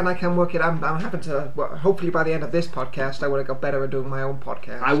I can work it. I'm having to. Well, hopefully by the end of this podcast, I would have got better at doing my own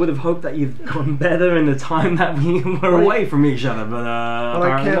podcast. I would have hoped that you've gotten better in the time that we were away from each other, but Well,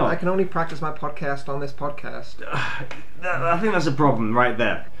 apparently not. I can only practice my podcast on this podcast. I think that's a problem right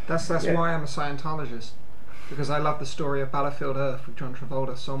there. That's Yeah. why I'm a Scientologist, because I love the story of Battlefield Earth with John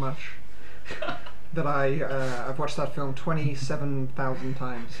Travolta so much that I've watched that film 27,000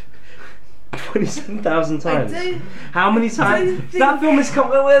 times. 27,000 times. I do. How many times? think- That film has come.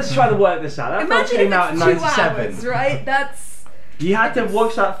 Well, let's try to work this out. That film Imagine came if out in it's 2 '97. hours, right? That's. You had to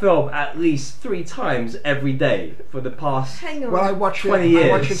watch that film at least 3 times every day for the past. Hang on. Well, I watch 20 it. I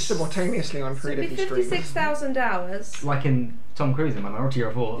watch it years. simultaneously on so 3 it'd be different streams. 56,000 hours. Like in Tom Cruise in Minority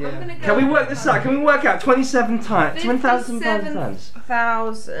Report. Yeah. I'm gonna go. Can we work this out? Can we work out 27 times? 20,000 times.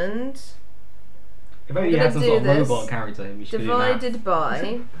 57,000 If only you had some gonna sort of do this. robot character, we should do that. divided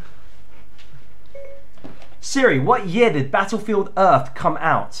by. Siri, what year did Battlefield Earth come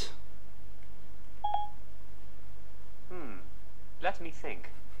out? Let me think.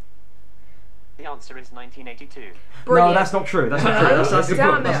 The answer is 1982. Brilliant. No, that's not true. That's not true. That's the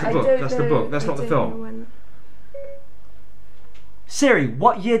Damn book. That's it, the I book. don't That's the know- book. That's I not the don't know film. when- Siri,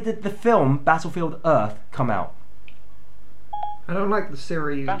 what year did the film Battlefield Earth come out? I don't like the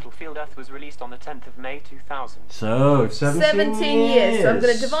Siri. Battlefield Earth was released on the 10th of May 2000. So, 17 years. So I'm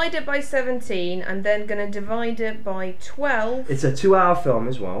going to divide it by 17 and then going to divide it by 12. It's a 2-hour film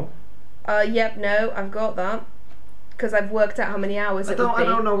as well. Yep, no, I've got that. Because I've worked out how many hours I it would be.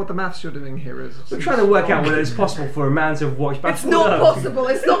 don't know what the maths you're doing here is. We're trying to work out whether it's possible for a man to have watched It's Battlefield not Earth. possible.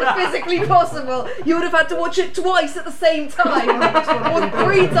 It's not physically possible. You would have had to watch it twice at the same time, or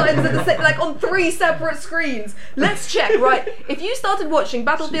 3 times at the same, like on 3 separate screens. Let's check. Right, if you started watching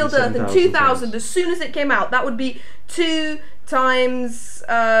Battlefield Earth in 2000 as soon as it came out, that would be 2 times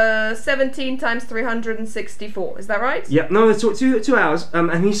 17 times 364. Is that right? Yep, no, it's 2 hours,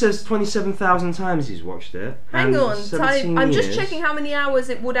 and he says 27,000 times he's watched it. Hang and on, 17 I'm just years. checking how many hours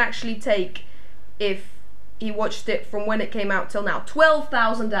it would actually take if he watched it from when it came out till now.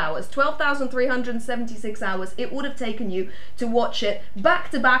 12,000 hours, 12,376 hours it would have taken you to watch it back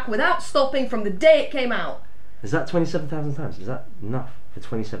to back without stopping from the day it came out. Is that 27,000 times? Is that enough for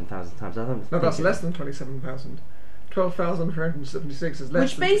 27,000 times? I don't No, that's think less than 27,000. 12,376 is less.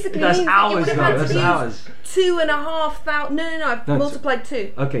 Which than- basically That's means hours, you would have though. had That's to use hours. 2,500. No, I've No, it's- multiplied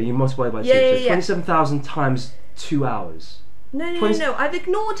 2. Okay, you multiply by 2. Yeah, so yeah, yeah. 27,000 times 2 hours. No. I've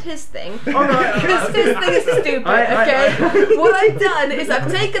ignored his thing. Alright. Because his thing is stupid, okay? What I've done is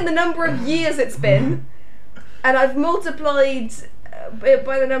I've taken the number of years it's been, and I've multiplied it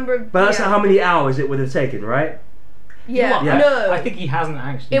by the number of... But that's not how many hours it would have taken, right? Yeah, Yeah. no. I think he hasn't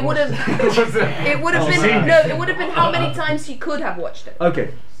actually. It would have... It would have been... No, it would have been how many times he could have watched it.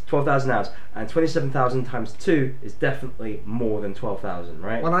 Okay, 12,000 hours. And 27,000 times 2 is definitely more than 12,000,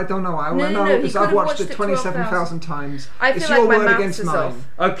 right? Well, I don't know. All No, I no, know he is could I've have watched watched it it 27,000 times. I It's feel your like my word maths against is mine. off.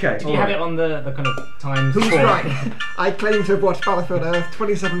 Okay, Did you have it on the kind of times? Who's score? right? I claim to have watched Battlefield Earth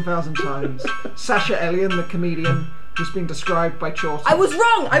 27,000 times. Sasha Elian, the comedian, who's been described by Chaucer. I was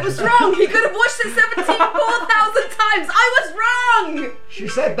wrong! He could have watched it 74,000 times! I was wrong! She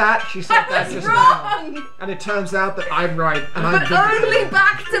said that. She said I that was just wrong! now. And it turns out that I'm right. And I'm But only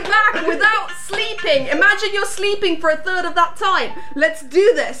back to back without sleeping. Imagine you're sleeping for a third of that time. Let's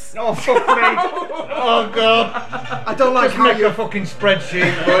do this. Oh, fuck me. Oh, God. I don't like Just how make you. a fucking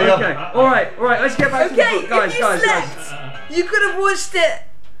spreadsheet, will you? Okay, alright, let's get back to the Okay, book. Guys, if you slept, you could have watched it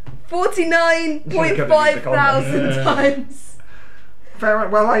 49.5 thousand times. Fair,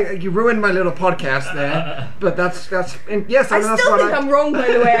 well, you ruined my little podcast there, but that's yes. I that's still what think I'm wrong, by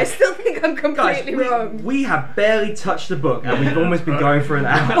the way. I still think I'm completely Guys, wrong. we have barely touched the book and we've almost been going for an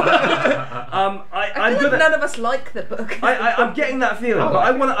hour. I I'm feel like gonna. none of us like the book. I'm getting that feeling, but I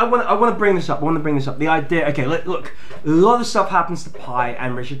want to bring this up. The idea. Okay, look. A lot of stuff happens to Pi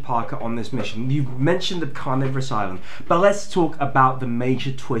and Richard Parker on this mission. You've mentioned the Carnivorous Island, but let's talk about the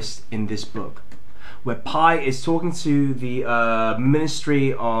major twist in this book, where Pi is talking to the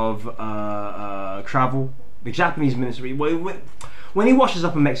Ministry of Travel, the Japanese Ministry. When he washes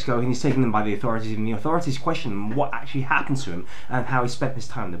up in Mexico and he's taken them by the authorities, and the authorities question him what actually happened to him and how he spent his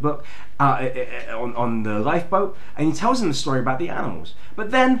time in the book on the lifeboat, and he tells them the story about the animals.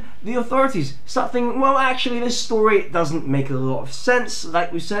 But then the authorities start thinking, well, actually, this story doesn't make a lot of sense.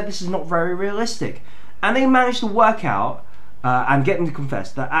 Like we said, this is not very realistic, and they managed to work out and get him to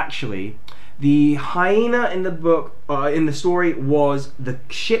confess that actually the hyena in the book, in the story, was the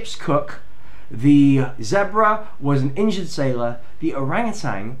ship's cook. The zebra was an injured sailor. The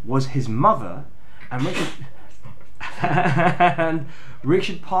orangutan was his mother, and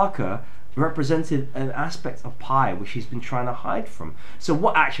Richard Parker represented an aspect of Pi which he's been trying to hide from. So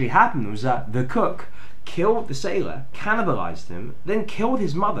what actually happened was that the cook killed the sailor, cannibalized him, then killed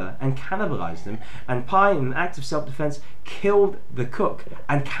his mother and cannibalized him, and Pi, in an act of self-defense, killed the cook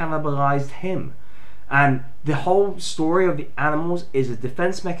and cannibalized him. And the whole story of the animals is a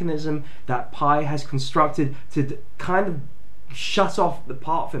defense mechanism that Pi has constructed to kind of shut off the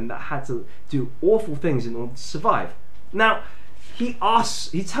part of him that had to do awful things in order to survive. Now, he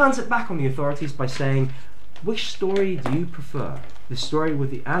turns it back on the authorities by saying, which story do you prefer? The story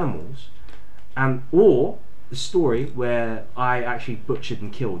with the animals, or the story where I actually butchered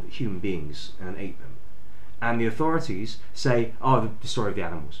and killed human beings and ate them? And the authorities say, the story of the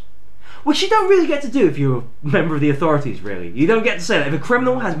animals. Which you don't really get to do if you're a member of the authorities, really. You don't get to say that. If a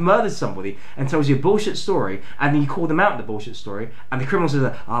criminal has murdered somebody and tells you a bullshit story, and then you call them out in the bullshit story, and the criminal says,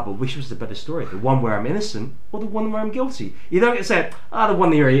 but which was the better story? The one where I'm innocent, or the one where I'm guilty? You don't get to say, the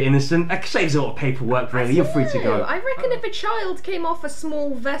one that you're innocent. That saves a lot of paperwork, really. You're free to go. I reckon if a child came off a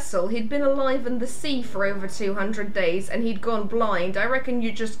small vessel, he'd been alive in the sea for over 200 days, and he'd gone blind, I reckon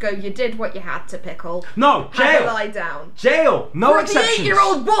you just go, you did what you had to, pickle. No, Had to jail! lie down. Jail! No For exceptions! the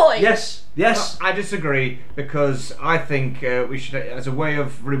 8-year-old boy! Yes. I disagree, because I think we should, as a way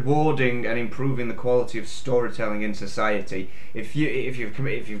of rewarding and improving the quality of storytelling in society, if you've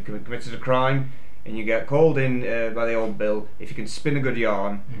committed a crime and you get called in by the old bill, if you can spin a good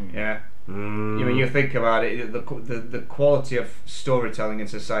yarn, you think about it, the quality of storytelling in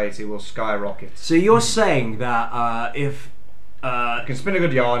society will skyrocket. So you're saying that if You can spin a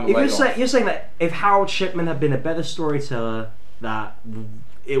good yarn. you're saying that if Harold Shipman had been a better storyteller, that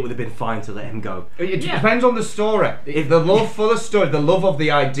it would have been fine to let him go. It depends on the story. If the love for the story, the love of the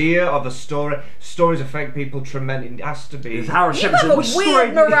idea of the story, stories affect people tremendously. It has to be. If Harold You Shipman have said, a "Which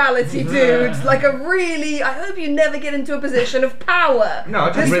weird story?" morality, dude. Like a really... I hope you never get into a position of power. No, I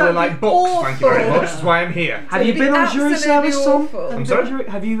just This really would like be books. Thank you very awful. much. That's why I'm here. Have you It'd been be on jury absolutely service, Tom? awful. I'm sorry?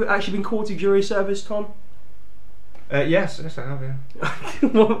 Have you actually been called to jury service, Tom? Yes, I have.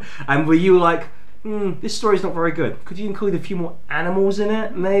 Yeah. And were you like, this story's not very good. Could you include a few more animals in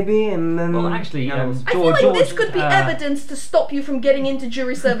it, maybe? And then Well, actually, I feel like this could be evidence to stop you from getting into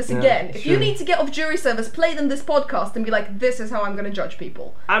jury service again. If you need to get off jury service, play them this podcast and be like, this is how I'm going to judge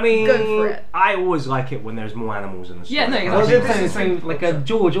people. I mean, Go for it. I always like it when there's more animals in the story. Yeah, no, exactly. So like a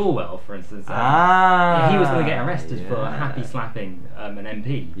George Orwell, for instance. He was going to get arrested for happy slapping an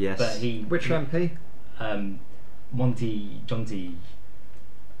MP. Yes. But he... Which MP? Monty Johnson.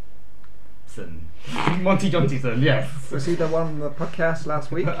 Monty Johnson, yes. Was he the one on the podcast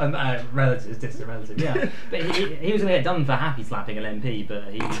last week? Relative, distant relative, yeah. But he was going to get done for happy slapping an MP, but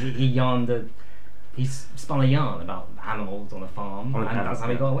he yarned he spun a yarn about animals on a farm, and that's how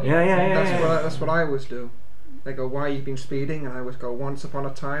he got away. Yeah. That's what I always do. They go, "Why have you been speeding?" And I always go, "Once upon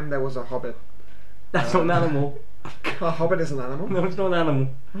a time, there was a hobbit." That's not an animal. A hobbit is an animal. No, it's not an animal.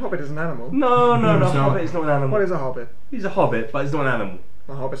 A hobbit is an animal. No, it's not. hobbit is not an animal. What is a hobbit? He's a hobbit, but it's not an animal.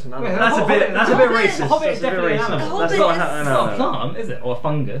 A hobbit's an animal. Wait, That's a bit racist. A hobbit That's is a bit definitely an racist. animal. That's A not hobbit an It's not a animal. plant, is it? Or a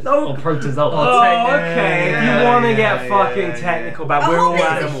fungus? No. Or protozoa? Oh, okay. If you want to get fucking yeah. technical about, A we're all hobbit's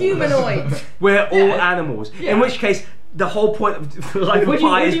a animals. humanoid. We're all animals. Yeah. In which case, the whole point of Life of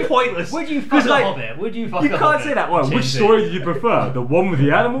Pi is pointless. Would you fuck 'Cause, a like, hobbit? Would you fuck You a can't hobbit? say that. Well, which Chinzy. story do you prefer? The one with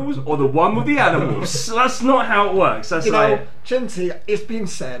the animals or the one with the animals? So that's not how it works. That's You like. know, Chinty, it's been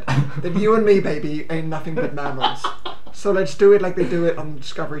said that you and me, baby, ain't nothing but mammals. So let's do it like they do it on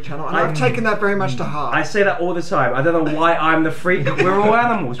Discovery Channel. And I've taken that very much to heart. I say that all the time. I don't know why I'm the freak. We're all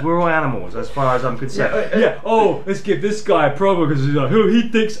animals. We're all animals, as far as I'm concerned. Yeah. Oh, let's give this guy a problem because he's like, oh, he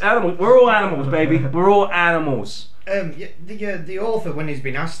thinks animals. We're all animals, baby. We're all animals. The author, when he's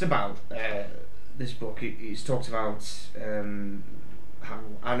been asked about this book, he's talked about how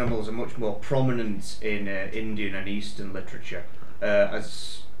animals are much more prominent in Indian and Eastern literature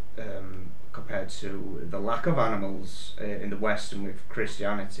as compared to the lack of animals in the West and with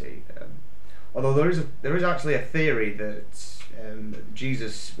Christianity. Although there is actually a theory that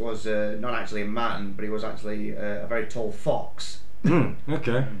Jesus was not actually a man, but he was actually a very tall fox.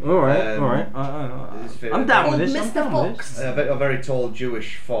 Okay. All right. I'm down with this. I'm Mr. down with Fox. this. A very tall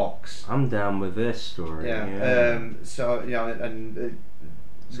Jewish fox. I'm down with this story. Yeah. So and reasons.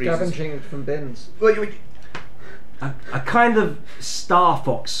 Scavenging from bins. Well, A kind of star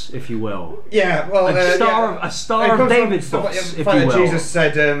fox, if you will. yeah. Well, A star of David fox, if you will. Jesus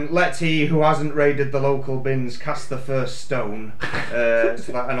said, "Let he who hasn't raided the local bins cast the first stone."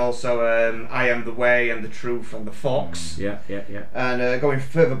 And also, "I am the way and the truth and the fox." Yeah. And going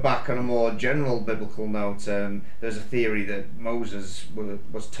further back on a more general biblical note, there's a theory that Moses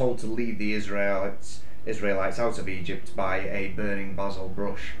was told to lead the Israelites out of Egypt by a burning basil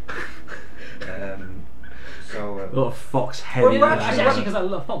brush. So A lot of fox headed. Well, Actually, because a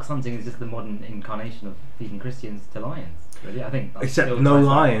lot of fox hunting is just the modern incarnation of feeding Christians to lions. Really, I think. That's Except still no ties that.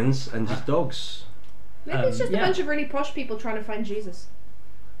 lions and just dogs. Maybe it's just a yeah. bunch of really posh people trying to find Jesus.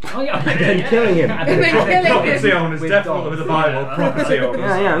 Oh yeah, And killing him. And then killing him. property owners, With definitely dogs. with the Bible. Property owners.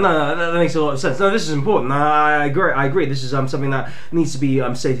 Yeah, no, that makes a lot of sense. No, this is important. I agree. This is something that needs to be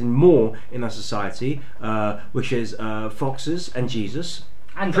stated more in our society, which is foxes and Jesus.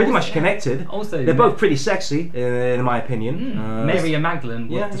 And Pretty also- much connected. Also, They're both pretty sexy, in my opinion. Mary and Magdalene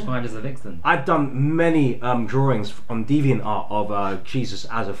was yeah. described as a vixen. I've done many drawings on DeviantArt of Jesus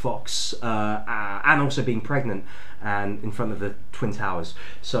as a fox, and also being pregnant and in front of the Twin Towers.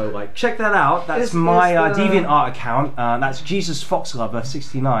 So, like, check that out. That's Is my the- DeviantArt account. That's Jesus Fox Lover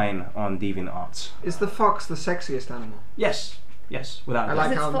 69 on DeviantArt. Is the fox the sexiest animal? Yes, without I a like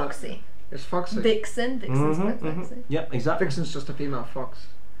doubt. It's how foxy. It's foxy. Vixen's quite sexy. Yep, exactly. Vixen's just a female fox.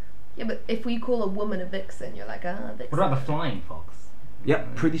 Yeah, but if we call a woman a vixen, you're like, vixen. What about the flying fox?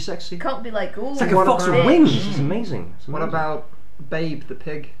 Yep, pretty sexy. Can't be like, ooh. It's like a What fox with about- wings. It's amazing. It's What amazing. about Babe the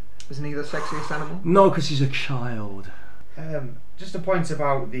pig? Isn't he the sexiest animal? No, because he's a child. Just a point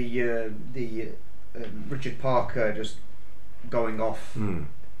about the Richard Parker just going off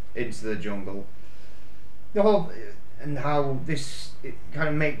into the jungle. The whole and how this it kind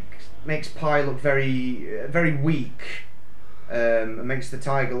of makes Pi look very weak. It makes the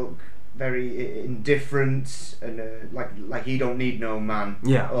tiger look very indifferent and like he don't need no man.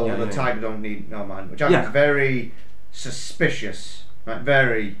 Or the tiger don't need no man, which I think is very suspicious. Right,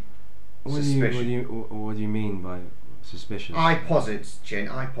 very suspicious. What do you mean by suspicious? I posit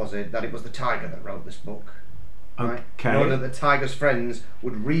that it was the tiger that wrote this book. Right? Okay. In order that the tiger's friends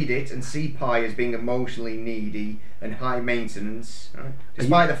would read it and see Pi as being emotionally needy and high maintenance. Right?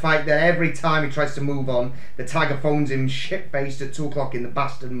 Despite the fact that every time he tries to move on, the tiger phones him shit-faced at 2 o'clock in the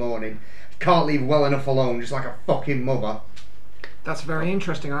bastard morning. Can't leave well enough alone, just like a fucking mother. That's very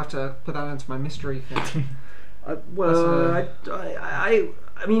interesting. I have to put that into my mystery thing.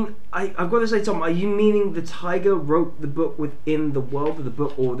 I mean, I've got to say, Tom, are you meaning the tiger wrote the book within the world of the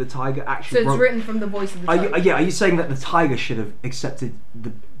book, or the tiger So actually it's wrote... written from the voice of the Are tiger. you, are you saying that the tiger should have accepted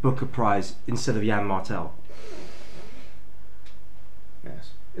the Booker Prize instead of Jan Martel?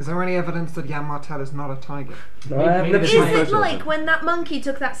 Yes. Is there any evidence that Jan Martel is not a tiger? Maybe Is the it like when that monkey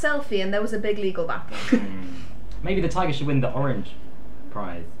took that selfie and there was a big legal battle? Maybe the tiger should win the orange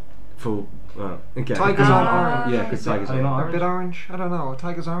prize. full. Okay. Tigers aren't orange. Yeah, because tigers Are they are not They're a bit orange. I don't know.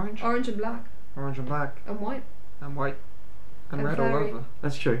 Tigers orange? Orange and black Orange and black and white. and white and And red all furry. over.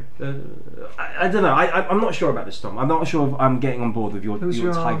 That's true. I don't know. I'm not sure about this, Tom. I'm not sure if I'm getting on board with your Who's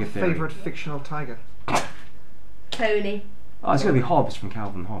your tiger theory. favourite fictional tiger? Tony. Oh, it's going to be Hobbes from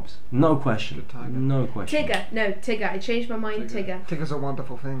Calvin Hobbes. No question. Good tiger. No question. Tigger. No, Tigger. I changed my mind. Tigger. Tigers are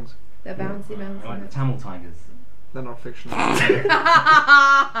wonderful things. They're bouncy, I like the bouncy. Tamil tigers. They're not fictional.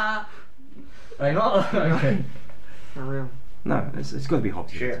 Are they not? Okay. They're real. No, it's got to be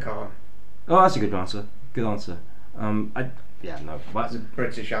Hobbes. Shere Khan. Oh, that's a good answer. Good answer. No. That's a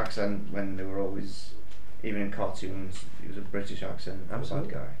British accent when they were always, even in cartoons, it was a British accent. That was a bad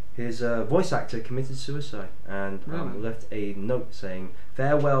Absolutely. guy. His voice actor committed suicide and Really? left a note saying,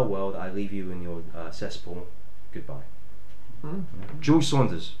 "Farewell, world. I leave you in your cesspool. Goodbye." Hmm. George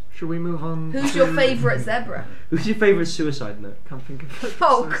Saunders. Should we move on? Who's to your favourite zebra? Who's your favourite suicide note? Can't think of it.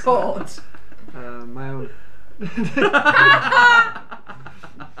 Oh God. My own. It's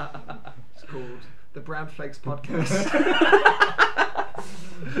called the Brown Flakes Podcast.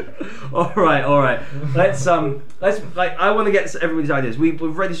 all right. Let's like I want to get everybody's ideas. We've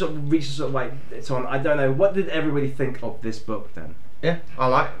already sort of reached sort of like it's on. I don't know. What did everybody think of this book then? Yeah,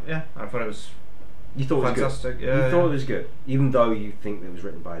 I thought it was You thought it was fantastic. good. Yeah, You thought it was good, even though you think it was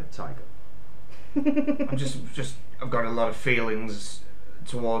written by a tiger. I'm just I've got a lot of feelings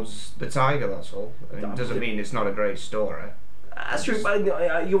towards the tiger. That's all. I mean, it doesn't mean it's not a great story. That's true, but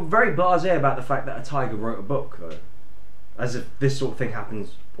you're very blasé about the fact that a tiger wrote a book, though. As if this sort of thing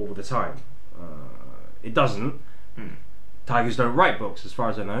happens all the time. It doesn't. Hmm. Tigers don't write books, as far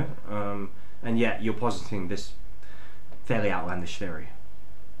as I know. And yet you're positing this fairly outlandish theory.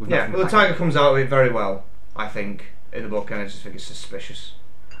 with Yeah, nothing well, the to back tiger it. comes out of it very well, I think, in the book, and I just think it's suspicious.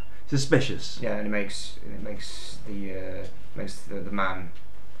 Suspicious. Yeah, and it makes the man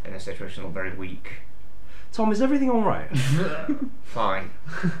in a situation look very weak. Tom, is everything all right? Fine.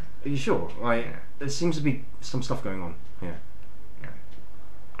 Are you sure? Like, Yeah. there seems to be some stuff going on. Yeah.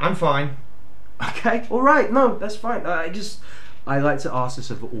 I'm fine. Okay, all right. No, that's fine. I like to ask this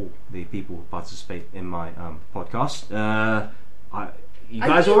of all the people who participate in my podcast. You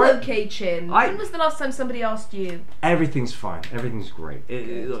guys Are you all right? okay, Chin? I- When was the last time somebody asked you? Everything's fine. Everything's great.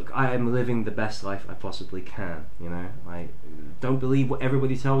 Look, I am living the best life I possibly can. You know, don't believe what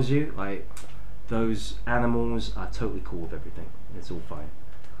everybody tells you. Those animals are totally cool with everything. It's all fine.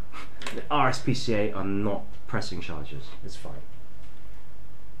 The RSPCA are not pressing charges. It's fine.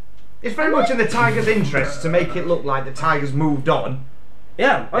 It's very much in the tiger's interest to make it look like the tiger's moved on.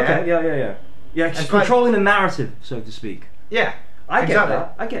 Yeah. Okay. Yeah. Yeah. Just It's like- controlling the narrative, so to speak. Yeah. I get Exactly.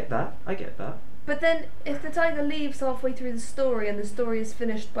 that. I get that. But then, if the tiger leaves halfway through the story and the story is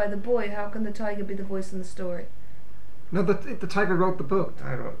finished by the boy, how can the tiger be the voice in the story? No, the tiger wrote the book.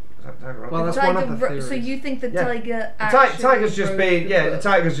 Tiger. Well, The that's one tiger of the so theories. you think the Yeah. tiger The actually tiger's just wrote being the the book?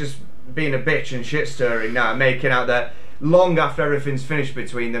 tiger's just being a bitch and shit stirring now, making out that long after everything's finished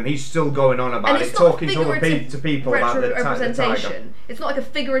between them, he's still going on about And it, it's not a talking to other figurative people about the representation. tiger. It's not like a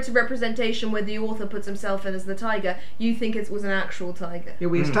figurative representation where the author puts himself in as the tiger. You think it was an actual tiger. Yeah,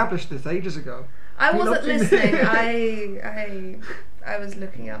 we established this ages ago. I You wasn't looked in- listening. I was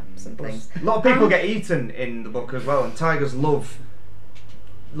looking up some things. A lot of people get eaten in the book as well, and tigers love.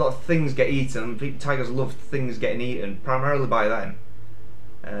 A lot of things get eaten. Tigers love things getting eaten, primarily by them.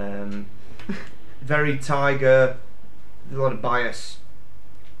 Very tiger. There's a lot of bias.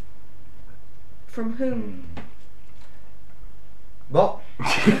 From whom? What?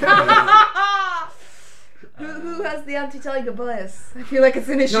 Who has the anti-tiger bias? I feel like it's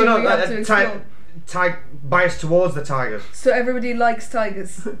an issue No, we have to explore. bias towards the tigers. So everybody likes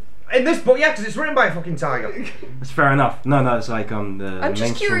tigers. In this book, yeah, because it's written by a fucking tiger. That's fair enough. No, it's like the. I'm just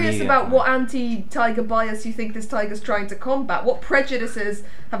mainstream curious media. about what anti-tiger bias you think this tiger's trying to combat. What prejudices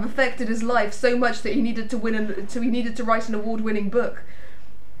have affected his life so much that he needed to write an award-winning book?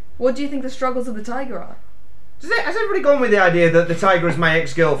 What do you think the struggles of the tiger are? Has everybody gone with the idea that the tiger is my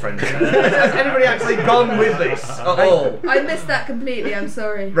ex-girlfriend? Has anybody actually gone with this at all? I missed that completely. I'm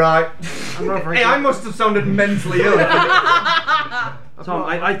sorry. Right. I'm not very Hey, I must have sounded mentally ill. Tom,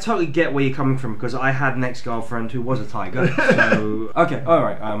 I totally get where you're coming from because I had an ex-girlfriend who was a tiger. So okay, all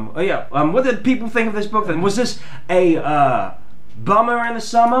right. What did people think of this book then? Was this a bummer in the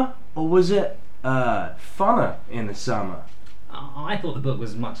summer or was it funner in the summer? I thought the book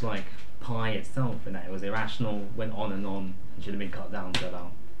was much like Pi itself in that it was irrational, went on, and should have been cut down to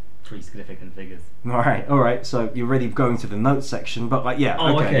about 3 significant figures. All right. So you're already going to the notes section, but yeah.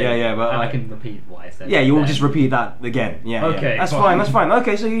 Yeah. But I can repeat what I said. yeah, you will then. just repeat that again. Yeah. Okay, That's fine. fine.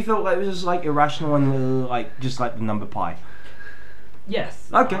 Okay, so you thought like it was just like irrational and just like the number pi. Yes.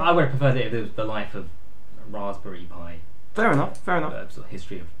 Okay. I would have preferred it if it was the life of Raspberry Pi. Fair enough. Sort of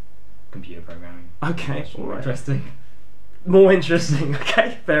history of computer programming. Okay. Much more Alright. interesting. More interesting.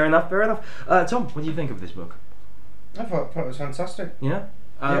 Okay. Fair enough. Tom, what do you think of this book? I thought it was fantastic. Yeah.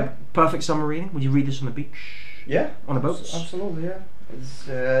 Yeah. Perfect summer reading. Would you read this on the beach? Yeah. On a boat? Absolutely, yeah. It's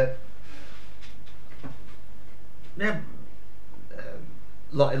there's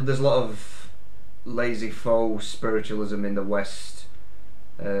a lot of laissez faux spiritualism in the West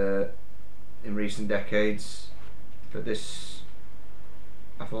in recent decades, but this,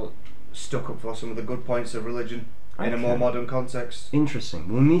 I thought, stuck up for some of the good points of religion in a more modern context. Interesting.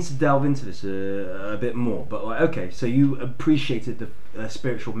 We'll need to delve into this a bit more. But okay, so you appreciated the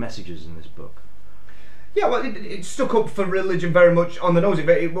spiritual messages in this book. Yeah, well, it stuck up for religion very much on the nose. It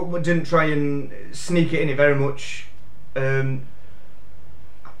didn't try and sneak it in. It very much had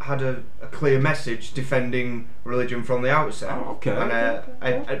a clear message defending religion from the outset. Oh, okay.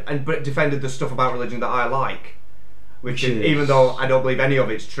 But it defended the stuff about religion that I like, which is, is- even though I don't believe any of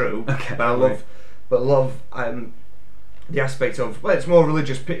it's true, Okay, but I right. love the aspect of, well, it's more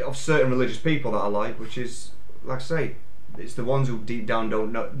of certain religious people that I like, which is, like I say, it's the ones who deep down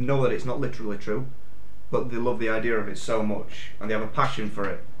don't know that it's not literally true, but they love the idea of it so much, and they have a passion for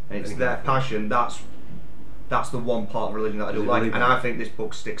it, and it's their passion. That's the one part of religion that I do You like, believe and in I think this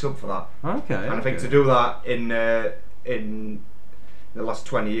book sticks up for that. Okay. And I think to do that in the last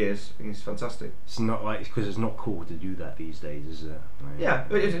 20 years, I think it's fantastic. It's not like, because it's not cool to do that these days, is it? Like, Yeah,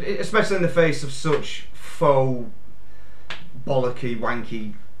 especially in the face of such faux, bollocky,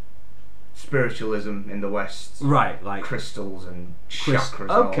 wanky spiritualism in the West. Right, like Crystals and chakras.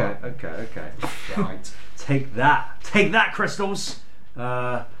 and all Okay, that. okay. Right. Take that, crystals.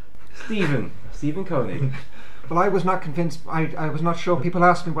 Stephen Koenig. Well, I was not convinced. I was not sure. People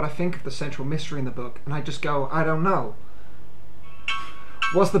ask me what I think of the central mystery in the book, and I just go, I don't know.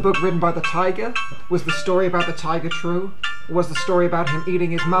 Was the book written by the tiger? Was the story about the tiger true? Or was the story about him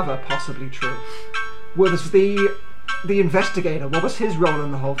eating his mother possibly true? Was the investigator, what was his role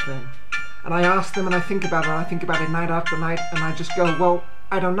in the whole thing? And I ask them, and I think about it night after night, and I just go, well,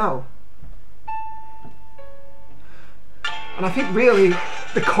 I don't know. And I think really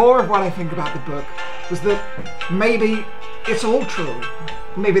the core of what I think about the book was that maybe it's all true.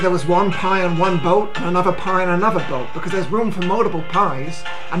 Maybe there was one pie on one boat and another pie on another boat, because there's room for multiple pies,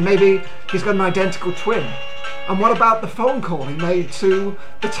 and maybe he's got an identical twin. And what about the phone call he made to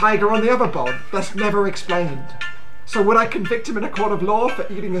the tiger on the other boat? That's never explained. So would I convict him in a court of law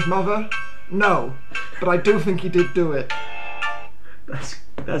for eating his mother? No. But I do think he did do it.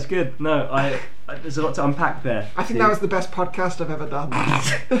 That's good. No, I there's a lot to unpack there. I think that was the best podcast I've ever done.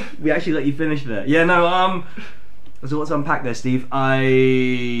 We actually let you finish there. Yeah, no, there's a lot to unpack there, Steve.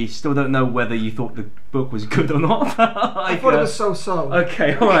 I still don't know whether you thought the book was good or not. I thought it was so-so.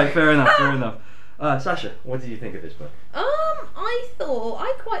 Okay, alright, fair enough. Sasha, what did you think of this book? I thought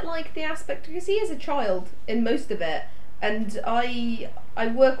I quite liked the aspect, because he is a child in most of it, and I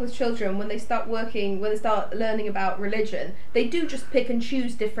work with children. When they start learning about religion, they do just pick and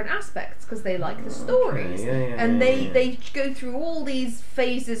choose different aspects because they like the stories, and they go through all these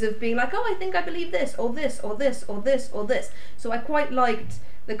phases of being like, oh, I think I believe this or this or this or this or this. So I quite liked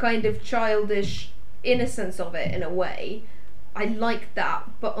the kind of childish innocence of it in a way. I liked that,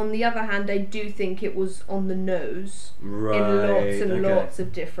 but on the other hand, I do think it was on the nose in lots and lots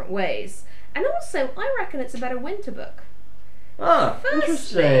of different ways. And also, I reckon it's a better winter book.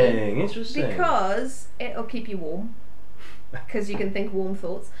 Interesting. Because it'll keep you warm, because you can think warm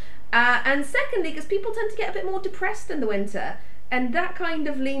thoughts. And secondly, because people tend to get a bit more depressed in the winter, and that kind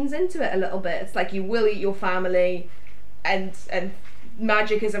of leans into it a little bit. It's like you will eat your family, and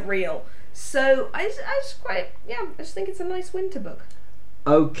magic isn't real. So I just think it's a nice winter book.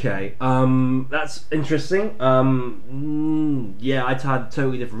 Okay, that's interesting. Yeah, I'd had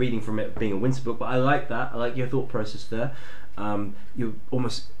totally different reading from it being a winter book, but I like that. I like your thought process there. You're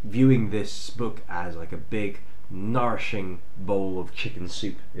almost viewing this book as like a big, nourishing bowl of chicken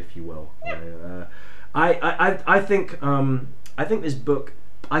soup, if you will. I think this book.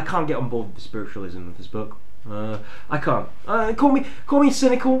 I can't get on board with the spiritualism of this book. I can't. Call me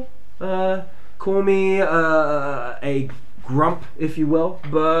cynical. Call me a grump, if you will,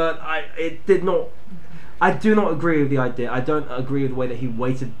 but I do not agree with the idea. I don't agree with the way that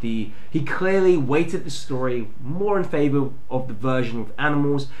he clearly weighted the story more in favour of the version with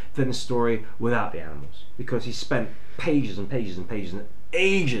animals than the story without the animals, because he spent pages and pages and pages and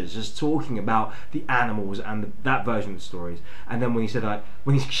ages just talking about the animals and that version of the stories, and then when he said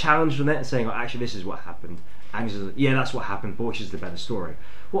when he's challenged on it and saying, actually this is what happened, And he's like, yeah, that's what happened, but which is the better story?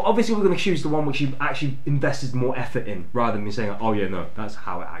 Well, obviously we're going to choose the one which you actually invested more effort in, rather than me saying, oh yeah, no, that's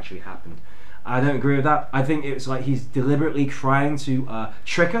how it actually happened. I don't agree with that. I think it's like he's deliberately trying to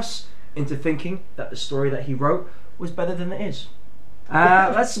trick us into thinking that the story that he wrote was better than it is.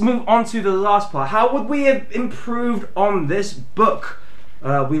 Let's move on to the last part. How would we have improved on this book?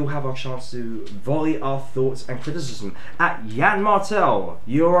 We will have our chance to volley our thoughts and criticism at Jan Martel.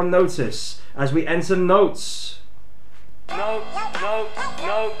 You're on notice as we enter notes. Notes.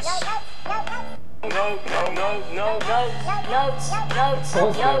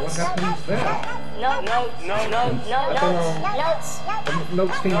 Pause there. What happens there? The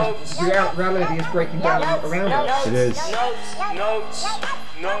notes theme reality is breaking down around us. It is.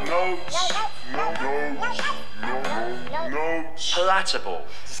 Palatable.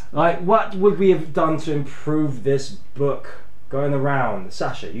 Like, what would we have done to improve this book? Going around.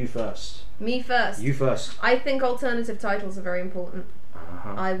 Sasha, you first. Me first. You first. I think alternative titles are very important.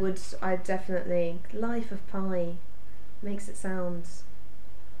 Uh-huh. I definitely Life of Pi makes it sound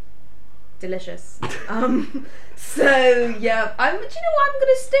delicious. So yeah, do you know what? I'm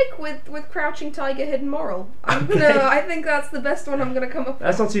gonna stick with Crouching Tiger, Hidden Moral. I think that's the best one I'm gonna come up with.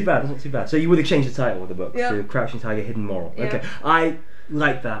 That's not too bad. That's not too bad. So you would have changed the title of the book Yeah. to Crouching Tiger, Hidden Moral. Yeah. Okay, I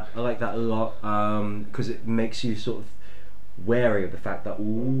like that. I like that a lot because it makes you sort of wary of the fact that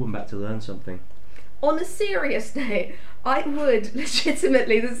ooh, I'm about to learn something. On a serious note, I would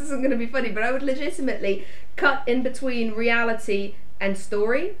legitimately, this isn't going to be funny, but I would legitimately cut in between reality and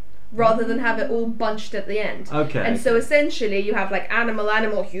story rather than have it all bunched at the end. Okay. And so essentially you have like animal,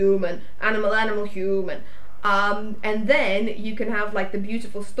 human, animal, human. And then you can have like the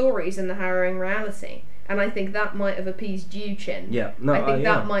beautiful stories and the harrowing reality. And I think that might have appeased you, Chin. Yeah, no, I think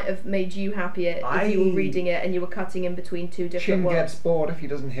yeah. that might have made you happier if you were reading it and you were cutting in between two different Chin worlds. gets bored if he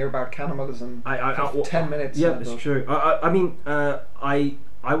doesn't hear about cannibalism for 10 minutes. Yeah, that's true. I mean, I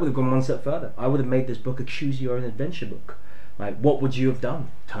would have gone one step further. I would have made this book a choose your own adventure book. Like, what would you have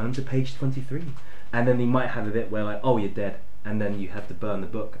done? Turn to page 23. And then you might have a bit where like, oh, you're dead. And then you have to burn the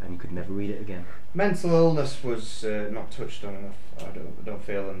book and you could never read it again. Mental illness was not touched on enough. I don't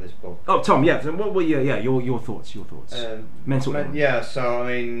feel in this book. Oh, Tom, yeah. So what were your thoughts? Mental illness. Yeah. So I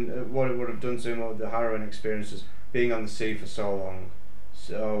mean, what it would have done to him, what the harrowing experiences, being on the sea for so long.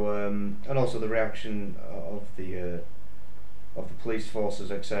 So and also the reaction of the police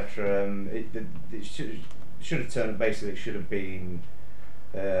forces, etc. It should have turned. Basically, it should have been.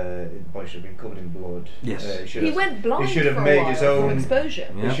 The boy should have been covered in blood. Yes. He went blind He should have for a made while his from own exposure.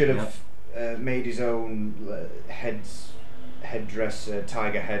 Yeah, he should have made his own headdress,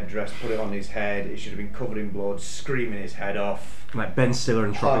 tiger headdress, put it on his head. It should have been covered in blood, screaming his head off. Like Ben Stiller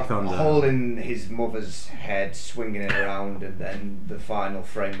in Tropic Thunder. Holding his mother's head, swinging it around, and then the final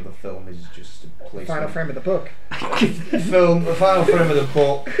frame of the film is just a policeman. Final frame of the book. The final frame of the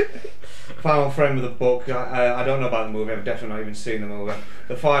book. Final frame of the book. I don't know about the movie. I've definitely not even seen the movie.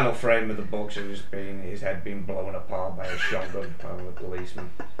 The final frame of the book should have just been his head being blown apart by a shotgun by a policeman.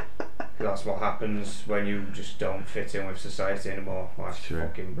 That's what happens when you just don't fit in with society anymore. That's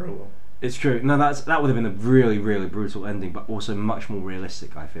fucking brutal. It's true. No, that would have been a really, really brutal ending, but also much more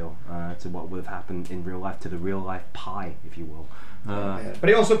realistic, I feel, to what would have happened in real life, to the real life pie, if you will. Yeah. But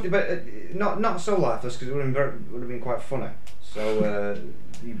it also, not so lifeless because it would have been quite funny. So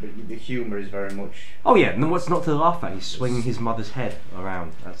the humour is very much. Oh yeah, and what's not to laugh at? He's swinging his mother's head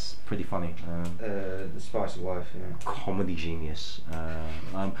around. That's pretty funny. The spice of life. Yeah. Comedy genius.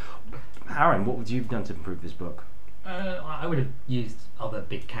 Aaron, what would you have done to improve this book? I would have used other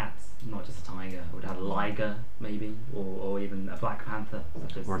big cats, not just a tiger. I would have had a liger, maybe, or even a black panther,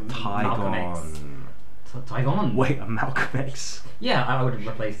 such as Or a Malcolm X. Tygon. Wait, a Malcolm X? Yeah, I would have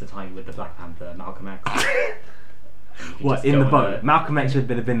replaced the tiger with the black panther, Malcolm X. What, in the boat? Malcolm X would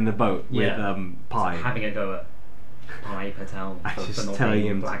have been in the boat with Pi. Having a go at Pi Patel for not telling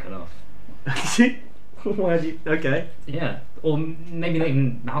being him black enough. Why do you? Okay. Yeah, or maybe not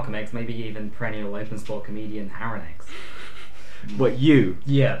even Malcolm X, maybe even perennial open sport comedian Aaron X. What, you?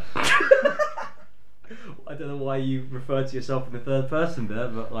 Yeah. I don't know why you refer to yourself in the third person there,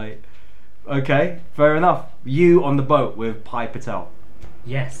 but like, okay, fair enough. You on the boat with Pi Patel.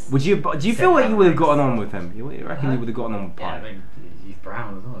 Yes. Would you? Do you feel like you would have gotten on with him? You reckon you would have gotten on with Pi? Yeah, I mean, he's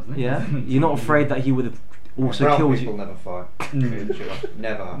brown as well, isn't he? Yeah. You're not afraid that he would have also Brown killed people you? never fight.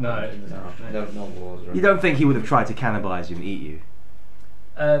 Never happen. No wars. You don't think he would have tried to cannibalize you and eat you?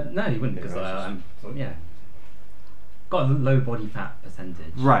 No, he wouldn't, because got a low body fat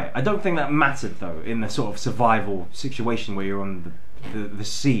percentage. Right. I don't think that mattered though in the sort of survival situation where you're on the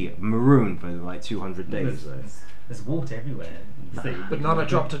sea, marooned for like 200 days. There's water everywhere. But not a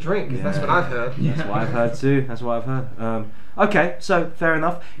drop to drink. Yeah. That's what I've heard. That's what I've heard too. That's what I've heard. Okay, so fair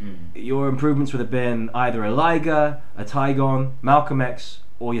enough. Your improvements would have been either a Liger, a Tygon, Malcolm X,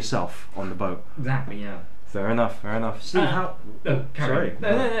 or yourself on the boat. Exactly, yeah. Fair enough. Steve, how? No, Sorry.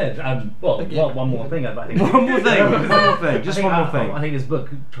 No. Well, one more thing. I think. One more thing. Just one more thing. I think this book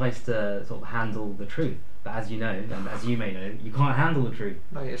tries to sort of handle the truth, but as you know, and as you may know, you can't handle the truth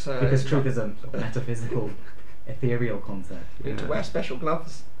No, because truth is a metaphysical, ethereal concept. You need to wear special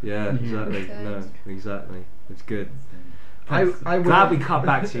gloves. Yeah, exactly. Okay. No, exactly. It's good. I would Glad we cut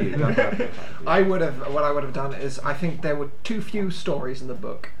back to you. what I would have done is, I think there were too few stories in the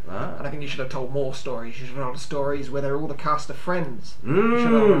book, and I think you should have told more stories. You should have told stories where they're all the cast of Friends. You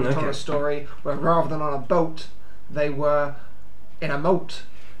should have told a story where rather than on a boat, they were in a moat.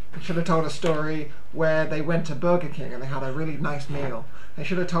 You should have told a story where they went to Burger King and they had a really nice meal. They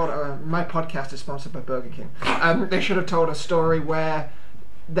should have told. My podcast is sponsored by Burger King. They should have told a story where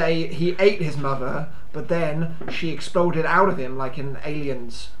he ate his mother, but then she exploded out of him like in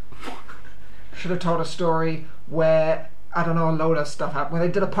Aliens. Should have told a story where, I don't know, a load of stuff happened, where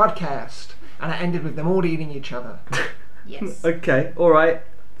they did a podcast and it ended with them all eating each other. Yes. Okay, alright.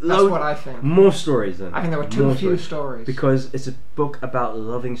 That's what I think. More stories then. I think there were too More few stories. Because it's a book about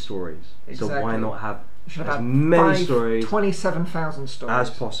loving stories. So why Exactly. not have You should as have had many stories 27,000 stories. as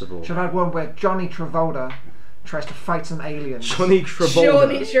possible? Should have had one where Johnny Travolta tries to fight some aliens. Johnny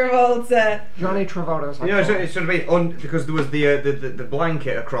Travolta. Johnny Travolta was like, You know, it should have been because there was the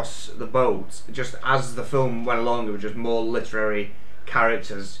blanket across the boat. Just as the film went along, there were just more literary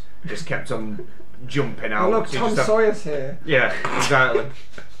characters just kept on jumping out. oh look, You Tom just have- Sawyer's here. Yeah, exactly.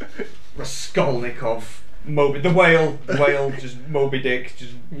 Raskolnikov, the whale, just Moby Dick,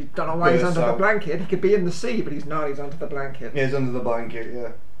 just You don't know why he's bursts under the out. blanket. He could be in the sea, but he's not. He's under the blanket. Yeah, he's under the blanket.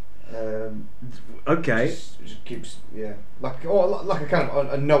 Yeah. Okay. Just keeps like a kind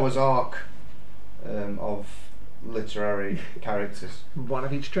of a Noah's Ark of literary characters. One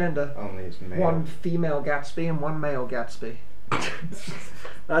of each gender. Only it's male. One female Gatsby and one male Gatsby.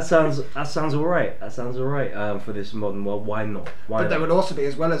 That sounds alright. That sounds alright for this modern world. Why not? Why But there not? would also be,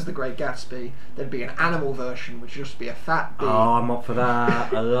 as well as the Great Gatsby, there'd be an animal version, which would just be a fat bee. Oh, I'm up for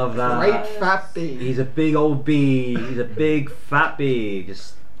that. I love that. Great fat bee. He's a big old bee. He's a big fat bee.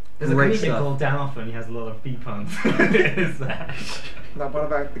 Just There's a great comedian stuff. called Dan Offer and he has a lot of bee puns. Is that? Now, what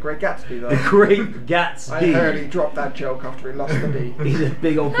about the Great Gatsby, though? The Great Gatsby. I heard he dropped that joke after he lost the bee. He's a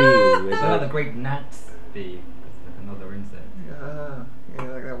big old bee. What isn't about he? the Great Gnats bee? It's like another insect. Yeah,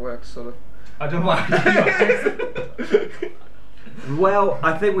 like that works, sort of. I don't know. Well,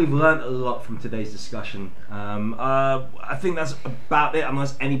 I think we've learned a lot from today's discussion. I think that's about it,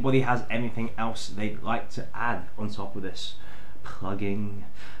 unless anybody has anything else they'd like to add on top of this. Plugging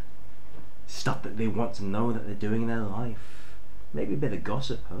stuff that they want to know that they're doing in their life. Maybe a bit of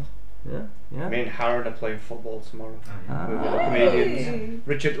gossip, huh? Yeah? Me and Harrod are playing football tomorrow. Ah. With the comedians.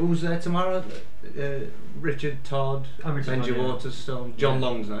 Richard, who's there tomorrow? Richard Todd, Oh, Richard Benji Todd, yeah. Waterstone, John Yeah.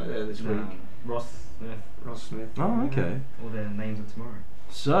 Long's not there this week. Ross Smith. Ross Smith. Oh, okay. All the names of tomorrow.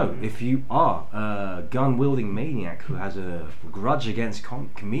 So, if you are a gun-wielding maniac who has a grudge against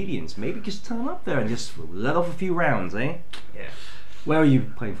comedians, maybe just turn up there and just let off a few rounds, eh? Yeah. Where are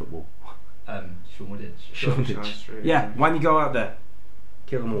you playing football? Shoreditch. Shoreditch. Street. Yeah, why don't you go out there?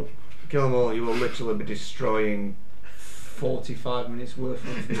 Kill them all. Kill them all, you will literally be destroying 45 minutes worth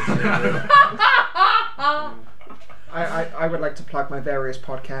of theatre. I would like to plug my various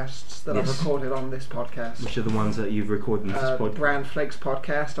podcasts that I've Yes. recorded on this podcast. Which are the ones that you've recorded in this podcast? Bran Flakes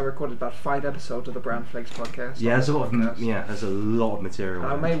podcast. I recorded about 5 episodes of the Bran Flakes podcast. Yeah, on there's a this lot of podcast. there's a lot of material.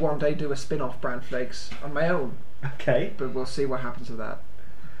 I may one day do a spin-off Bran Flakes on my own, Okay, but we'll see what happens with that.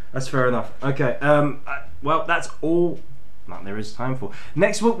 that's fair enough. Okay, well, that's all that there is time for.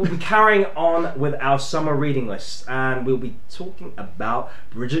 Next week we'll be carrying on with our summer reading list, and we'll be talking about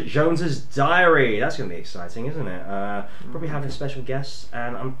Bridget Jones's Diary. That's going to be exciting, isn't it? Probably having special guests,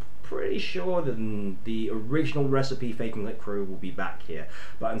 and I'm pretty sure that the original Recipe Faking Lit crew will be back here.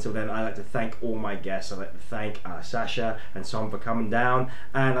 But until then, I'd like to thank all my guests. I'd like to thank Sasha and Tom for coming down,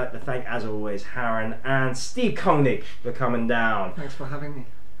 and I'd like to thank, as always, Harren and Steve Koenig for coming down. Thanks for having me.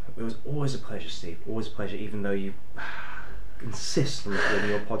 It was always a pleasure, Steve. Always a pleasure, even though you insist on recording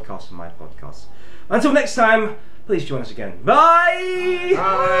your podcast and my podcast. Until next time, please join us again. Bye!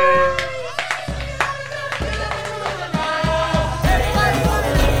 Bye.